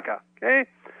America. Okay,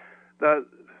 the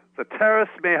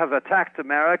terrorists may have attacked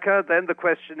America. Then the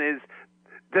question is,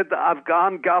 did the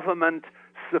Afghan government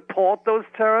support those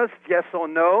terrorists? Yes or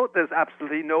no? There's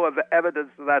absolutely no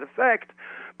evidence to that effect.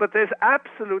 But there's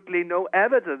absolutely no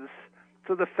evidence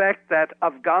to the fact that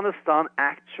Afghanistan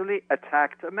actually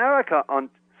attacked America on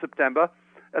September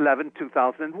 11,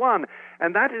 2001.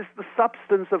 And that is the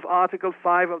substance of Article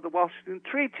 5 of the Washington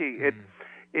Treaty.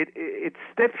 It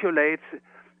stipulates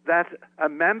that a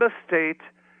member state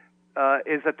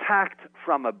is attacked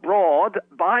from abroad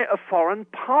by a foreign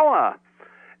power.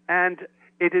 And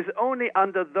it is only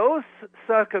under those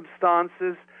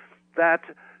circumstances that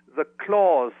the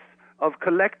clause of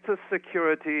collective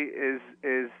security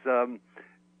is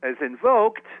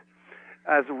invoked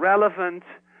as relevant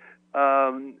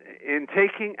in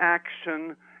taking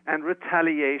action and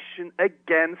retaliation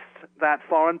against that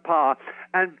foreign power.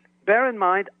 And bear in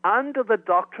mind, under the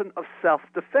doctrine of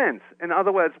self-defense. In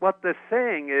other words, what they're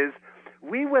saying is,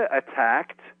 we were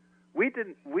attacked.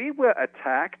 We were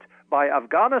attacked by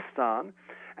Afghanistan,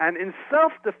 and in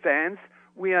self-defense,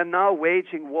 we are now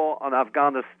waging war on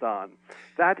Afghanistan.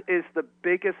 That is the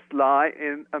biggest lie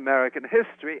in American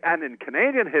history and in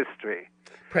Canadian history.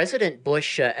 President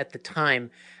Bush at the time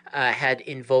had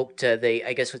invoked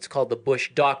I guess what's called the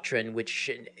Bush Doctrine, which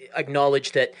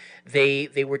acknowledged that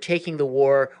they were taking the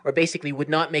war, or basically would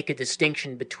not make a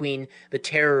distinction between the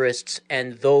terrorists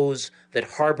and those that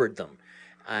harbored them.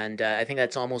 And I think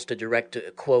that's almost a direct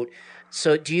quote.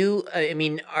 So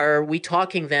are we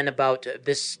talking then about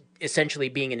this essentially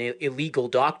being an illegal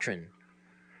doctrine?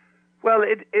 Well,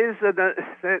 it is.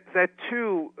 There are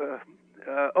two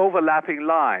overlapping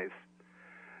lies.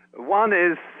 One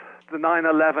is the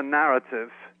 9/11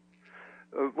 narrative,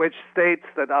 which states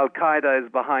that Al-Qaeda is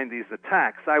behind these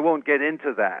attacks. I won't get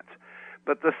into that.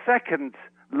 But the second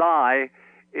lie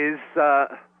is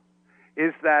that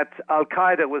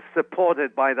Al-Qaeda was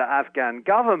supported by the Afghan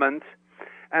government,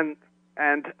 and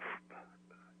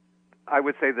I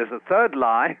would say there's a third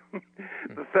lie.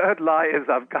 The third lie is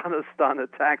Afghanistan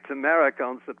attacked America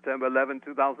on September 11,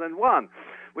 2001,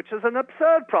 which is an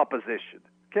absurd proposition,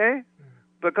 okay?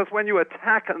 Because when you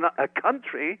attack a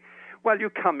country, well, you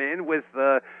come in with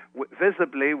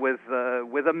visibly with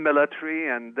a military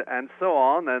and so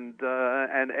on, and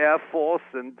air force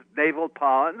and naval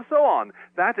power and so on.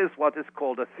 That is what is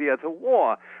called a theater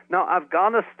war. Now,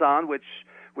 Afghanistan,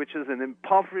 which is an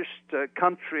impoverished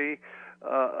country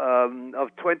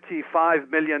of 25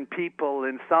 million people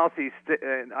in in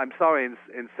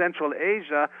Central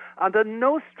Asia, under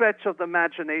no stretch of the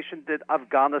imagination did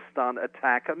Afghanistan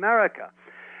attack America.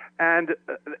 And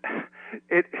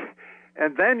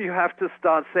then you have to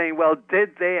start saying, well,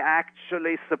 did they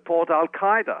actually support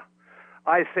Al-Qaeda?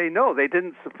 I say no, they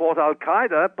didn't support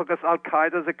Al-Qaeda because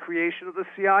Al-Qaeda is a creation of the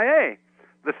CIA.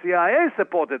 The CIA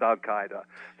supported Al-Qaeda.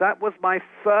 That was my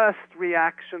first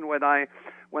reaction when I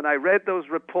read those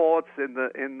reports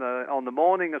on the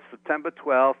morning of September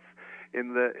 12th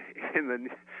in the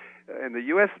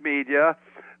U.S. media,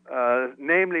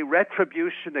 namely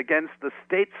retribution against the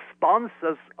state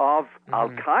sponsors of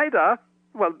Al-Qaeda.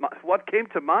 Well, what came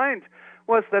to mind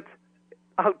was that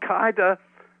Al-Qaeda,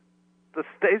 the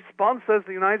state sponsors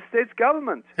the United States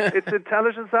government, its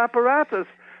intelligence apparatus,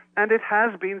 and it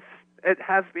has been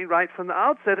right from the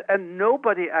outset, and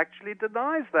nobody actually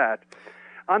denies that.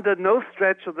 Under no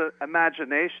stretch of the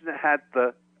imagination had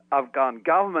the Afghan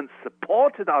government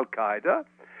supported Al-Qaeda,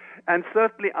 and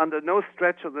certainly under no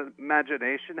stretch of the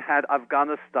imagination had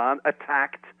Afghanistan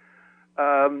attacked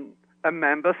a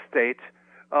member state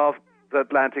of the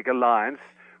Atlantic Alliance,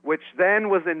 which then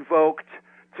was invoked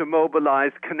to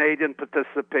mobilize Canadian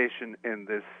participation in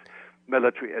this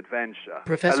military adventure.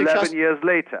 11 years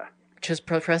later.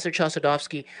 Professor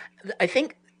Chossudovsky, I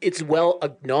think it's well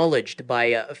acknowledged by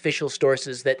official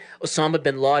sources that Osama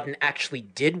bin Laden actually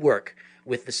did work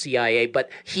with the CIA, but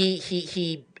he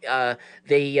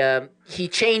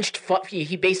changed.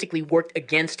 He basically worked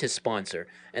against his sponsor,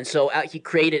 and so he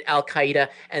created Al Qaeda,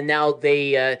 and now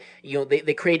they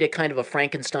created kind of a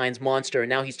Frankenstein's monster, and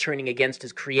now he's turning against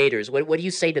his creators. What do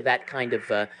you say to that kind of?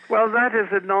 Well, that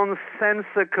is a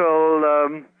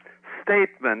nonsensical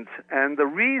statement, and the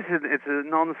reason it's a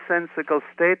nonsensical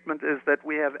statement is that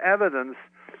we have evidence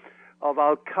of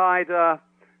Al Qaeda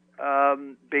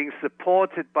being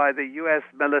supported by the U.S.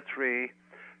 military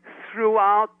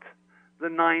throughout the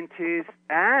 90s,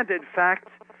 and in fact,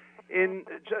 in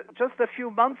just a few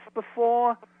months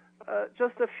before the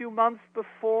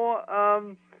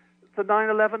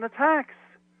 9/11 attacks.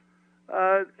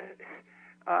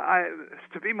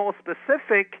 To be more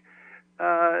specific,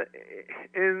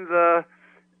 in the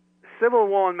civil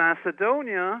war in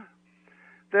Macedonia,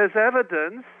 there's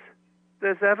evidence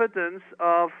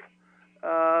of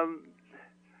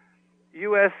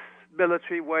U.S.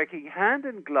 military working hand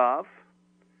in glove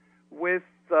with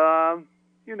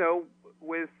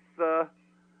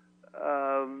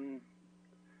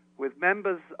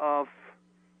members of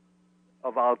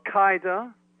Al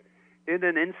Qaeda in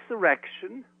an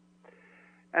insurrection,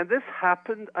 and this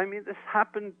happened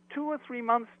 2 or 3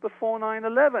 months before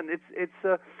 9/11.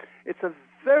 It's a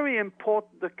very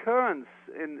important occurrence.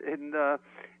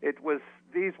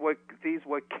 These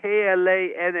were KLA,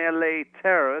 NLA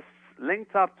terrorists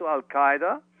linked up to Al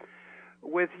Qaeda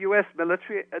with U.S.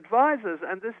 military advisors,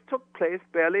 and this took place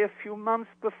barely a few months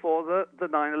before the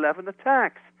 9/11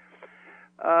 attacks.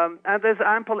 And there's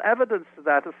ample evidence to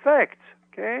that effect.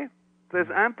 Okay, there's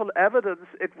ample evidence.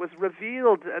 It was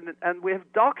revealed, and we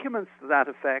have documents to that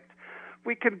effect.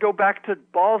 We can go back to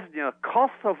Bosnia,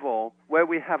 Kosovo, where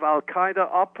we have Al Qaeda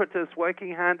operatives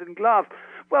working hand in glove.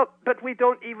 Well, but we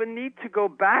don't even need to go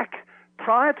back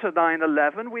prior to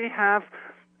 9/11. We have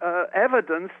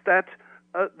evidence that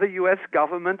the U.S.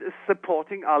 government is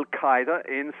supporting Al Qaeda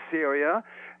in Syria,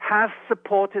 has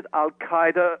supported Al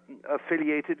Qaeda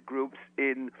affiliated groups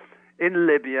in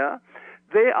Libya.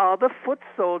 They are the foot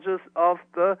soldiers of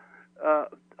the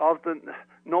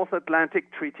North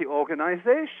Atlantic Treaty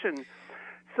Organization.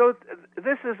 So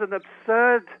this is an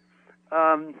absurd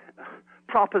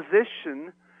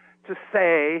proposition to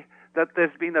say that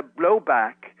there's been a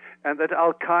blowback and that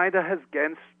Al Qaeda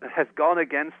has gone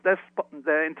against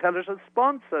their intelligence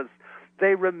sponsors.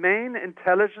 They remain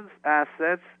intelligence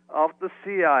assets of the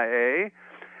CIA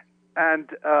and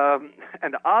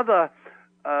other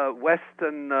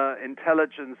Western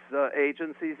intelligence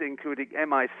agencies, including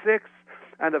MI6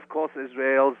 and, of course,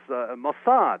 Israel's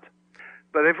Mossad.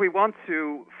 But if we want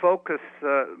to focus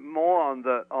more on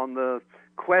the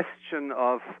question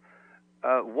of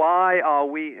why are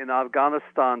we in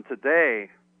Afghanistan today?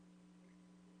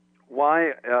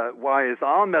 Why is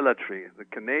our military, the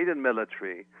Canadian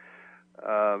military,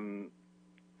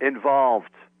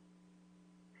 involved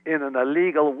in an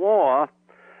illegal war?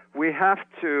 We have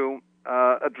to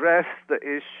address the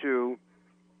issue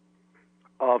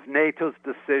of NATO's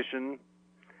decision,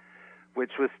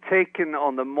 which was taken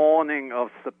on the morning of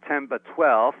September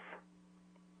 12th.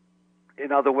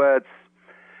 In other words,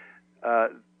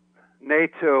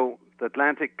 NATO, the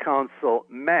Atlantic Council,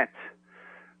 met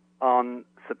on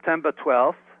September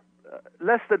 12th,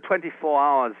 less than 24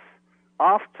 hours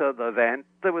after the event.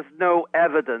 There was no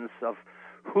evidence of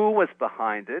who was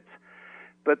behind it,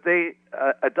 but they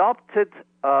adopted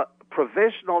a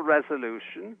provisional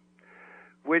resolution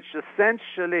which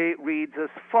essentially reads as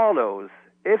follows: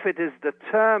 if it is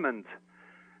determined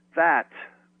that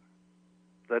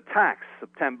the attacks,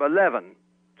 September 11,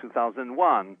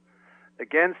 2001,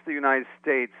 against the United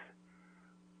States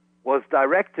was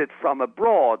directed from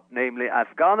abroad, namely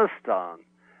Afghanistan,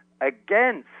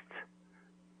 against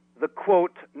the,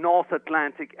 quote, North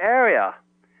Atlantic area,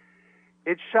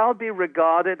 it shall be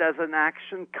regarded as an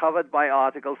action covered by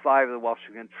Article 5 of the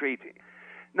Washington Treaty.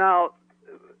 Now,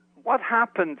 what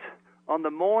happened on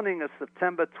the morning of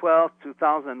September 12,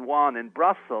 2001 in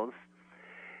Brussels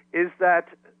is that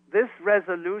this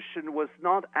resolution was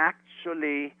not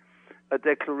actually a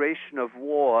declaration of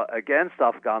war against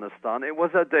Afghanistan. It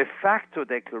was a de facto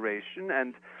declaration,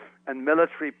 and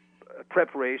military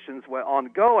preparations were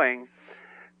ongoing.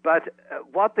 But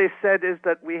what they said is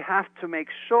that we have to make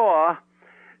sure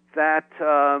that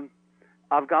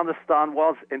Afghanistan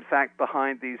was, in fact,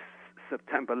 behind these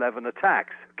September 11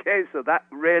 attacks. Okay, so that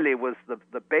really was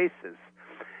the basis.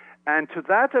 And to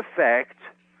that effect,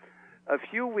 a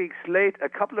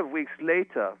couple of weeks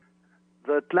later,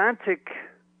 the Atlantic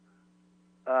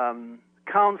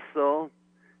Council,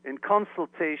 in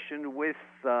consultation with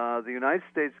the United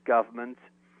States government,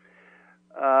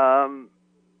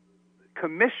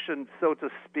 commissioned, so to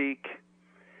speak,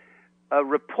 a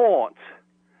report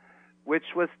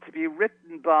which was to be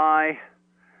written by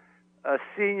a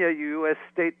senior U.S.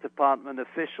 State Department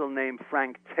official named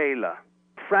Frank Taylor.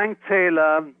 Frank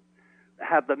Taylor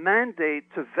had the mandate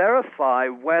to verify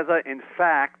whether, in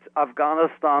fact,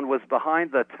 Afghanistan was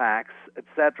behind the attacks,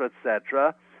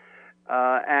 etc.,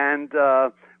 and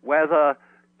whether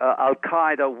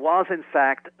Al-Qaeda was, in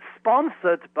fact,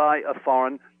 sponsored by a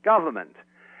foreign government.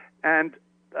 And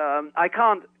I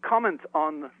can't comment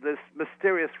on this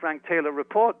mysterious Frank Taylor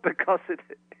report because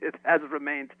it has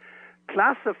remained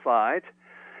classified.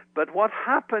 But what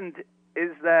happened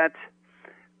is that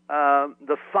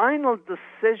the final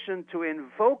decision to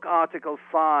invoke Article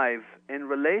 5 in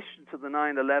relation to the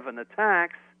 9/11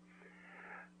 attacks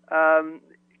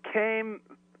came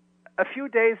a few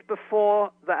days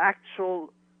before the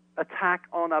actual attack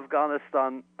on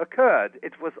Afghanistan occurred.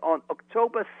 It was on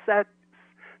October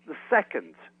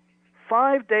 2nd,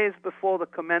 5 days before the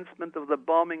commencement of the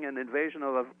bombing and invasion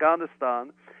of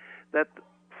Afghanistan, that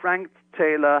Frank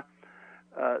Taylor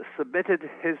submitted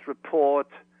his report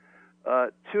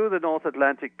to the North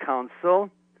Atlantic Council,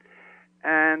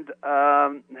 and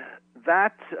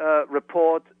that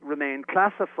report remained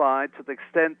classified to the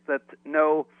extent that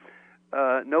no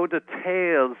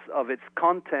details of its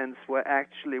contents were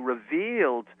actually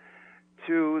revealed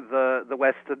to the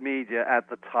Western media at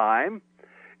the time.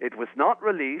 It was not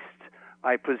released.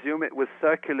 I presume it was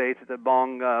circulated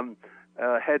among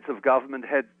heads of government,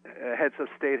 heads of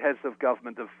state, heads of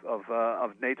government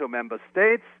of NATO member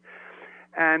states.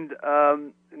 And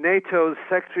NATO's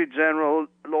Secretary General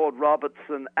Lord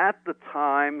Robertson at the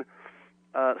time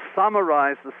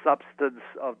summarized the substance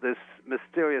of this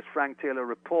mysterious Frank Taylor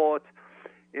report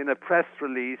in a press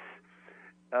release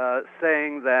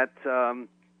saying that,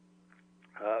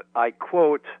 I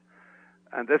quote,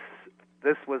 and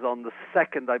this was on the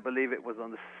 2nd, I believe it was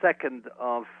on the 2nd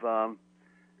of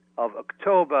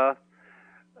October,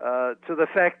 to the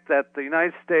fact that the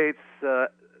United States,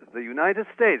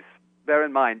 bear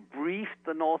in mind, briefed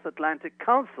the North Atlantic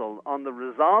Council on the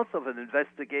results of an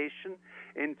investigation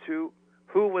into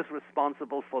who was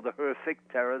responsible for the horrific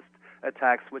terrorist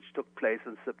attacks which took place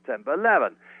on September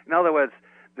 11. In other words,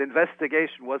 the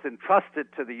investigation was entrusted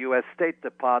to the U.S. State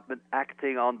Department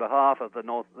acting on behalf of the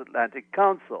North Atlantic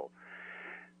Council.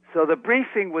 So the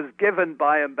briefing was given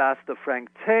by Ambassador Frank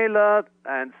Taylor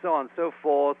and so on and so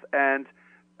forth, and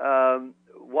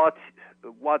what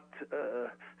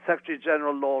Secretary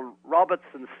General Lord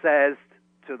Robertson says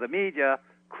to the media,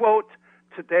 quote,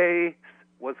 "Today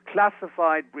was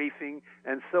classified briefing,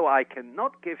 and so I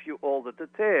cannot give you all the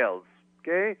details,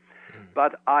 okay?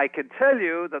 But I can tell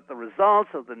you that the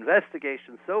results of the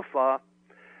investigation so far,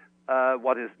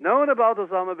 what is known about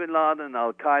Osama bin Laden and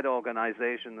Al-Qaeda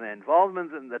organization, their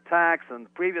involvement in the attacks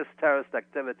and previous terrorist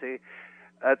activity,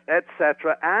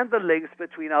 etc., and the links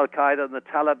between Al-Qaeda and the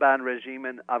Taliban regime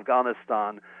in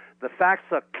Afghanistan, the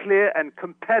facts are clear and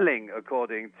compelling,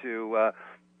 according to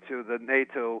the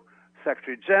NATO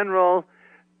Secretary General,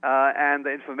 and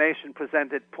the information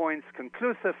presented points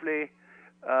conclusively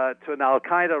to an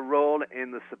Al-Qaeda role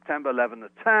in the September 11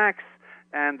 attacks,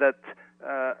 and that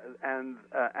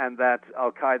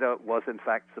Al-Qaeda was in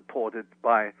fact supported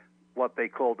by what they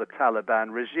call the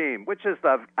Taliban regime, which is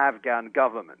the Afghan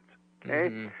government. Okay,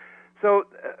 mm-hmm. So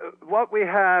what we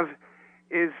have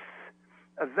is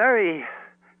a very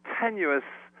tenuous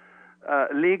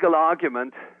legal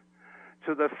argument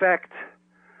to the effect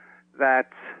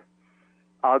that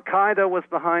Al-Qaeda was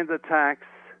behind the attacks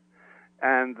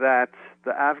and that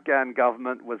the Afghan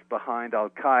government was behind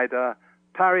Al-Qaeda.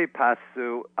 Pari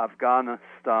passu,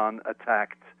 Afghanistan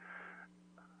attacked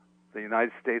the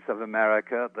United States of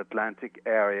America, the Atlantic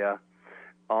area,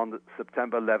 on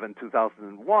September 11,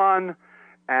 2001,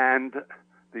 and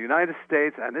the United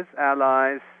States and its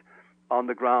allies, on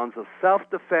the grounds of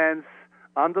self-defense,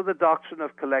 under the doctrine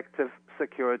of collective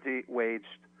security,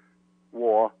 waged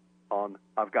war on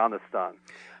Afghanistan.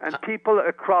 And people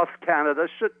across Canada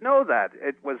should know that.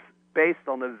 It was based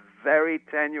on a very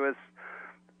tenuous,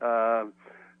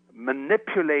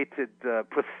 manipulated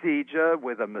procedure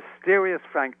with a mysterious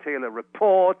Frank Taylor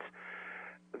report.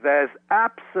 There's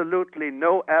absolutely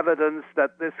no evidence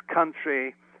that this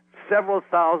country, several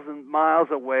thousand miles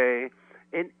away,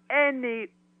 in any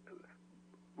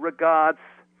regards,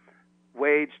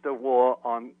 waged a war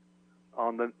on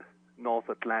the North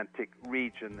Atlantic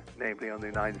region, namely on the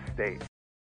United States.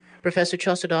 Professor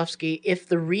Chossudovsky, if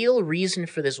the real reason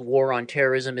for this war on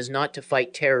terrorism is not to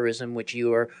fight terrorism, which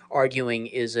you are arguing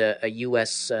is a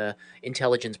U.S.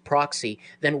 Intelligence proxy,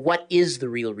 then what is the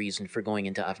real reason for going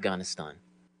into Afghanistan?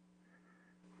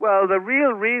 Well, the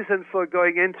real reason for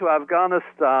going into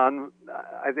Afghanistan,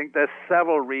 I think there's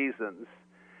several reasons.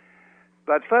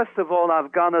 But first of all,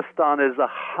 Afghanistan is a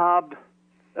hub,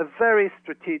 a very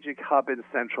strategic hub in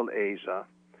Central Asia.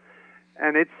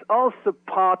 And it's also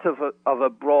part of a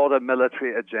broader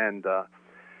military agenda.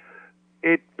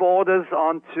 It borders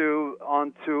onto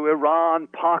Iran,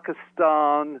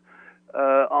 Pakistan,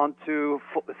 onto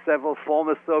several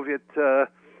former Soviet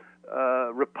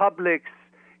republics.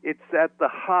 It's at the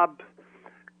hub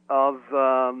of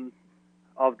a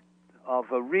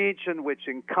region which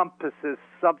encompasses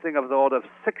something of the order of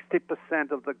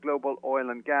 60% of the global oil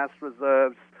and gas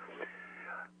reserves.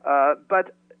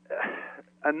 But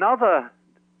another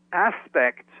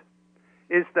aspect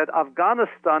is that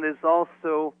Afghanistan is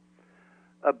also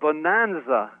a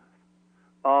bonanza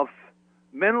of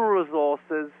mineral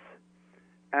resources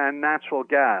and natural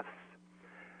gas.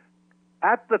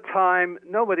 At the time,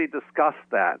 nobody discussed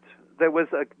that. There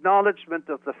was acknowledgement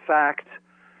of the fact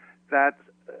that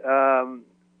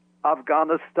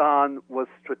Afghanistan was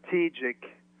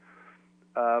strategic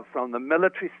from the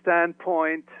military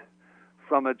standpoint,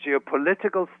 from a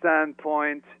geopolitical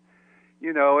standpoint.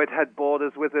 You know, it had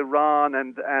borders with Iran,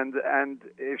 and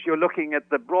if you're looking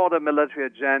at the broader military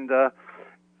agenda,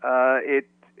 it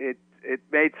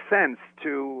made sense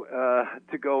to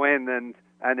go in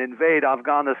and invade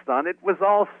Afghanistan. It was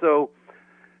also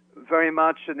very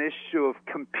much an issue of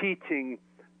competing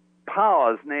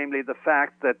powers, namely the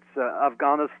fact that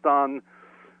Afghanistan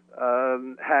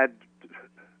had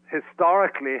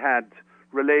historically had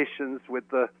relations with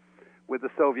the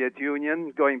Soviet Union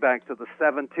going back to the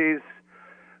 70s,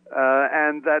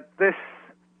 and that this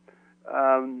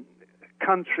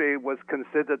country was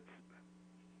considered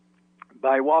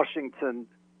by Washington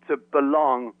to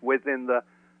belong within the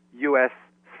U.S.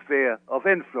 sphere of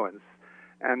influence.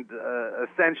 And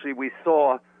essentially we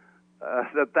saw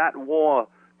that war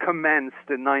commenced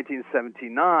in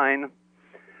 1979.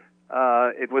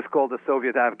 It was called the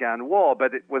Soviet-Afghan War,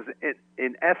 but it was,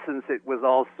 in essence, it was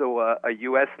also a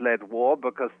U.S.-led war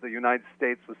because the United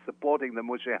States was supporting the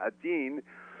Mujahideen,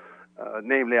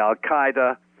 namely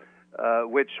Al-Qaeda,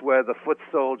 which were the foot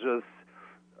soldiers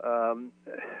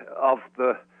of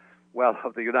the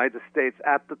United States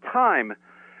at the time.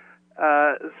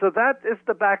 So that is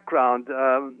the background.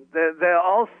 There are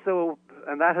also,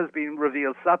 and that has been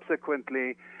revealed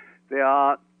subsequently,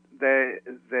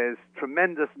 there's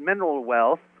tremendous mineral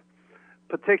wealth,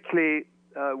 particularly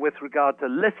with regard to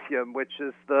lithium, which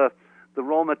is the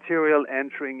raw material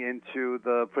entering into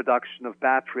the production of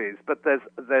batteries. But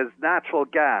there's natural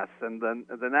gas, and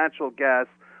the natural gas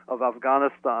of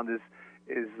Afghanistan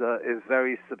is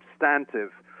very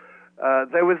substantive.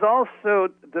 There was also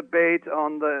debate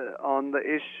on the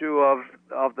issue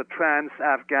of the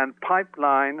Trans-Afghan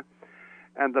pipeline,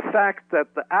 and the fact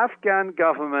that the Afghan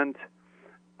government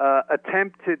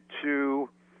attempted to,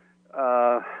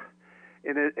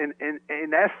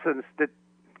 in essence, the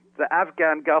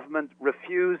Afghan government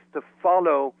refused to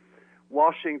follow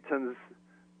Washington's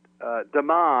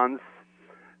demands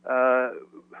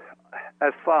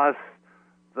as far as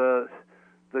the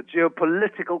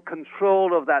geopolitical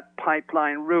control of that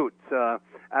pipeline route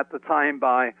at the time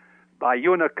by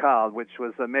Unocal, which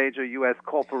was a major U.S.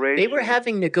 corporation. They were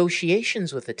having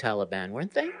negotiations with the Taliban,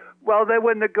 weren't they? Well, there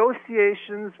were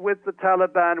negotiations with the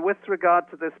Taliban with regard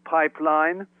to this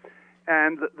pipeline,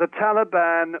 and the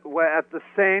Taliban were at the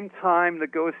same time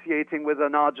negotiating with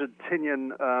an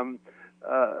Argentinian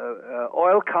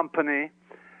oil company,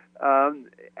 and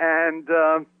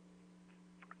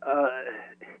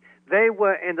they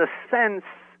were, in a sense,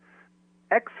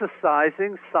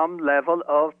 exercising some level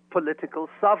of political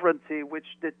sovereignty,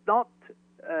 which did not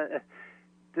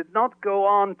go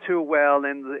on too well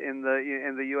in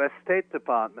the U.S. State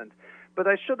Department. But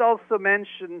I should also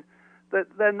mention that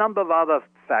there are a number of other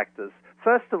factors.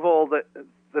 First of all, the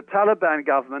Taliban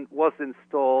government was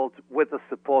installed with the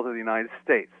support of the United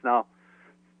States. Now,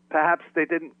 perhaps they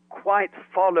didn't quite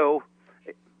follow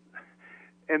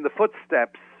in the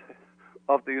footsteps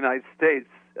of the United States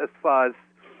as far as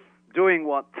doing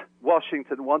what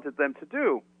Washington wanted them to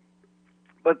do,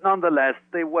 but nonetheless,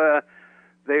 they were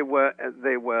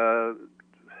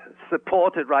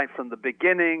supported right from the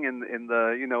beginning. In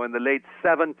the late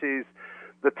 70s,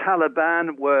 the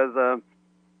Taliban were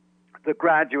the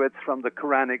graduates from the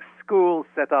Quranic school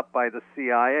set up by the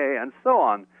CIA and so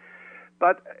on.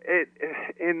 But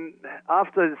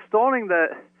after installing the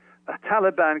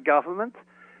Taliban government,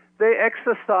 they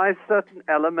exercised certain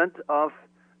element of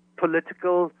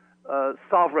political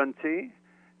sovereignty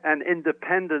and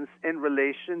independence in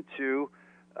relation to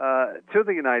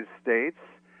the United States,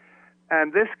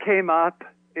 and this came up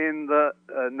in the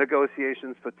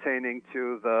negotiations pertaining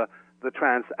to the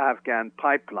Trans-Afghan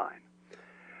pipeline.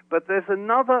 But there's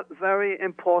another very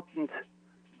important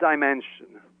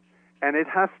dimension, and it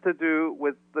has to do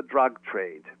with the drug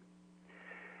trade.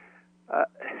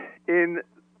 In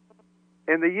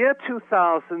the year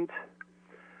 2000,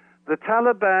 the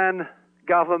Taliban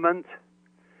government,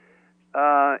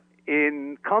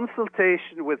 in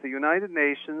consultation with the United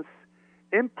Nations,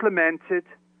 implemented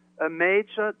a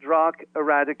major drug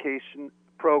eradication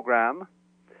program,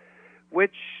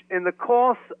 which in the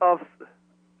course of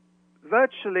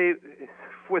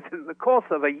within the course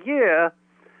of a year,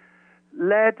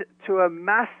 led to a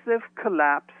massive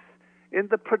collapse in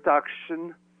the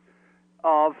production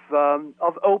of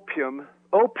opium.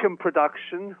 Opium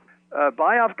production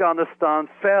by Afghanistan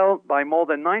fell by more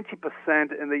than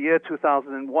 90% in the year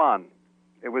 2001.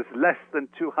 It was less than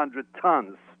 200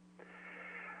 tons.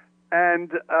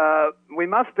 And we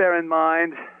must bear in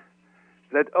mind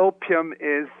that opium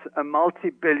is a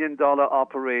multi-billion-dollar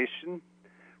operation,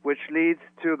 which leads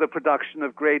to the production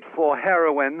of grade 4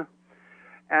 heroin,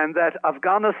 and that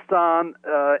Afghanistan,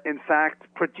 in fact,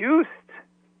 produced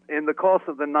in the course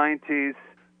of the 90s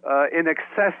in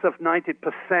excess of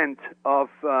 90% of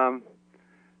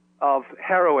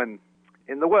heroin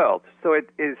in the world. So it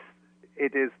is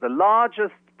the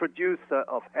largest producer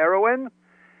of heroin,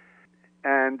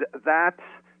 and that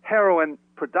heroin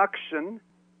production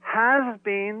has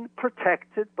been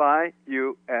protected by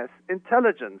U.S.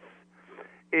 intelligence.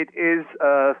 It is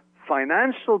a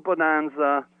financial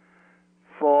bonanza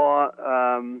for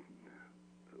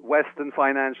Western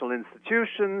financial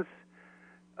institutions,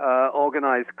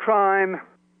 organized crime,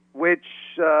 which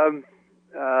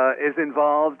is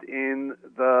involved in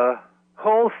the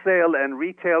wholesale and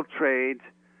retail trade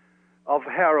of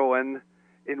heroin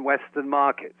in Western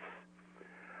markets.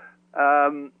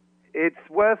 It's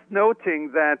worth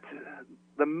noting that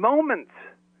the moment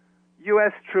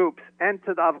U.S. troops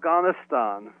entered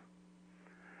Afghanistan,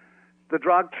 the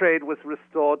drug trade was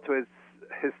restored to its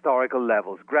historical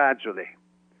levels gradually.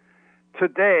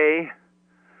 Today,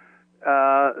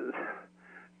 the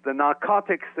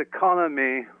narcotics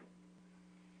economy,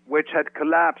 which had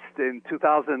collapsed in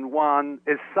 2001,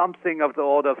 is something of the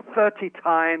order of 30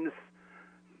 times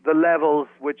the levels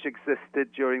which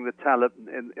existed during the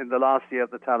in the last year of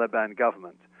the Taliban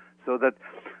government. So that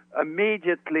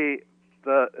immediately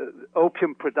the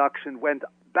opium production went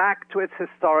back to its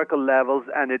historical levels,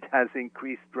 and it has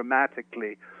increased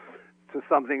dramatically to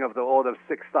something of the order of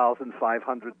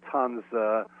 6,500 tons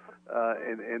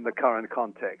in the current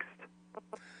context.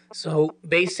 So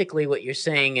basically what you're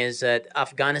saying is that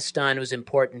Afghanistan was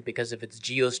important because of its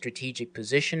geostrategic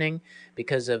positioning,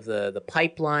 because of the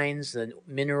pipelines, the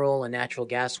mineral and natural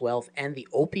gas wealth, and the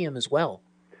opium as well.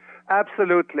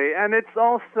 Absolutely. And it's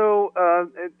also,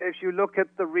 if you look at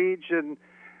the region,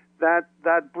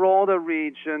 that broader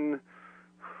region,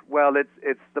 well,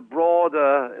 it's the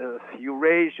broader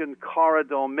Eurasian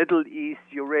corridor, Middle East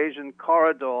Eurasian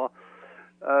corridor,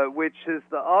 which is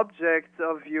the object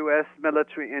of U.S.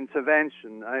 military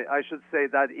intervention. I should say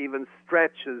that even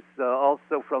stretches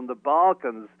also from the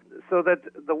Balkans, so that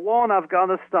the war in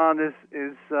Afghanistan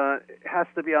has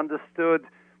to be understood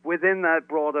within that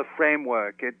broader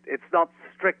framework. It's not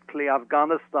strictly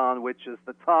Afghanistan which is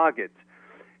the target.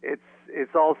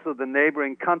 It's also the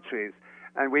neighboring countries,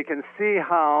 and we can see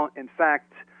how, in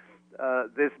fact,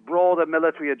 this broader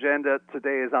military agenda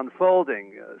today is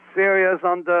unfolding. Syria is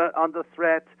under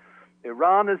threat.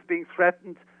 Iran is being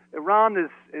threatened. Iran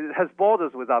has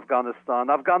borders with Afghanistan.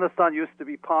 Afghanistan used to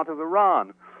be part of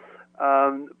Iran.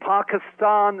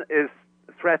 Pakistan is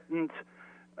threatened.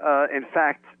 In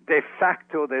fact, de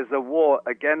facto, there's a war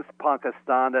against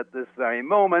Pakistan at this very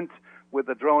moment with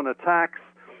the drone attacks.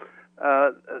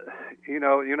 The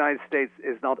United States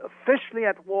is not officially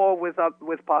at war with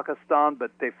Pakistan,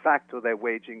 but de facto they're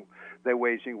waging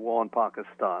war on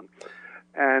Pakistan,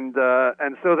 and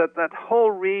so that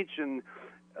whole region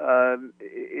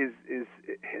is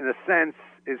in a sense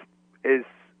is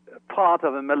part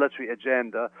of a military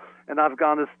agenda, and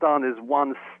Afghanistan is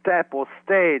one step or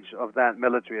stage of that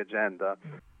military agenda.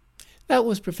 That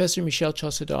was Professor Michel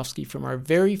Chossudovsky from our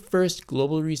very first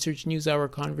Global Research News Hour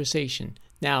conversation,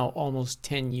 now almost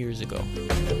 10 years ago.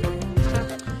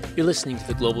 You're listening to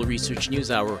the Global Research News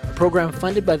Hour, a program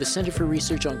funded by the Center for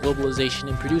Research on Globalization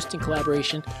and produced in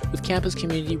collaboration with campus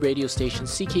community radio station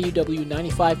CKUW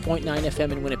 95.9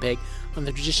 FM in Winnipeg on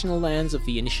the traditional lands of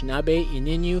the Anishinaabe,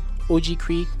 Ininu,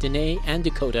 Oji-Cree, Dene, and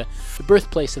Dakota, the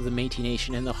birthplace of the Métis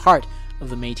Nation and the heart of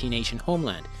the Métis Nation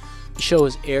homeland. The show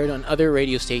is aired on other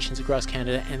radio stations across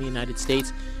Canada and the United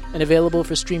States and available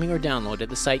for streaming or download at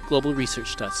the site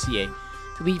globalresearch.ca.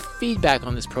 To leave feedback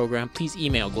on this program, please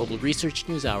email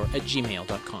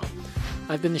globalresearchnewshour@gmail.com.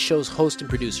 I've been the show's host and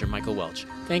producer, Michael Welch.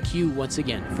 Thank you once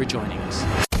again for joining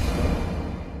us.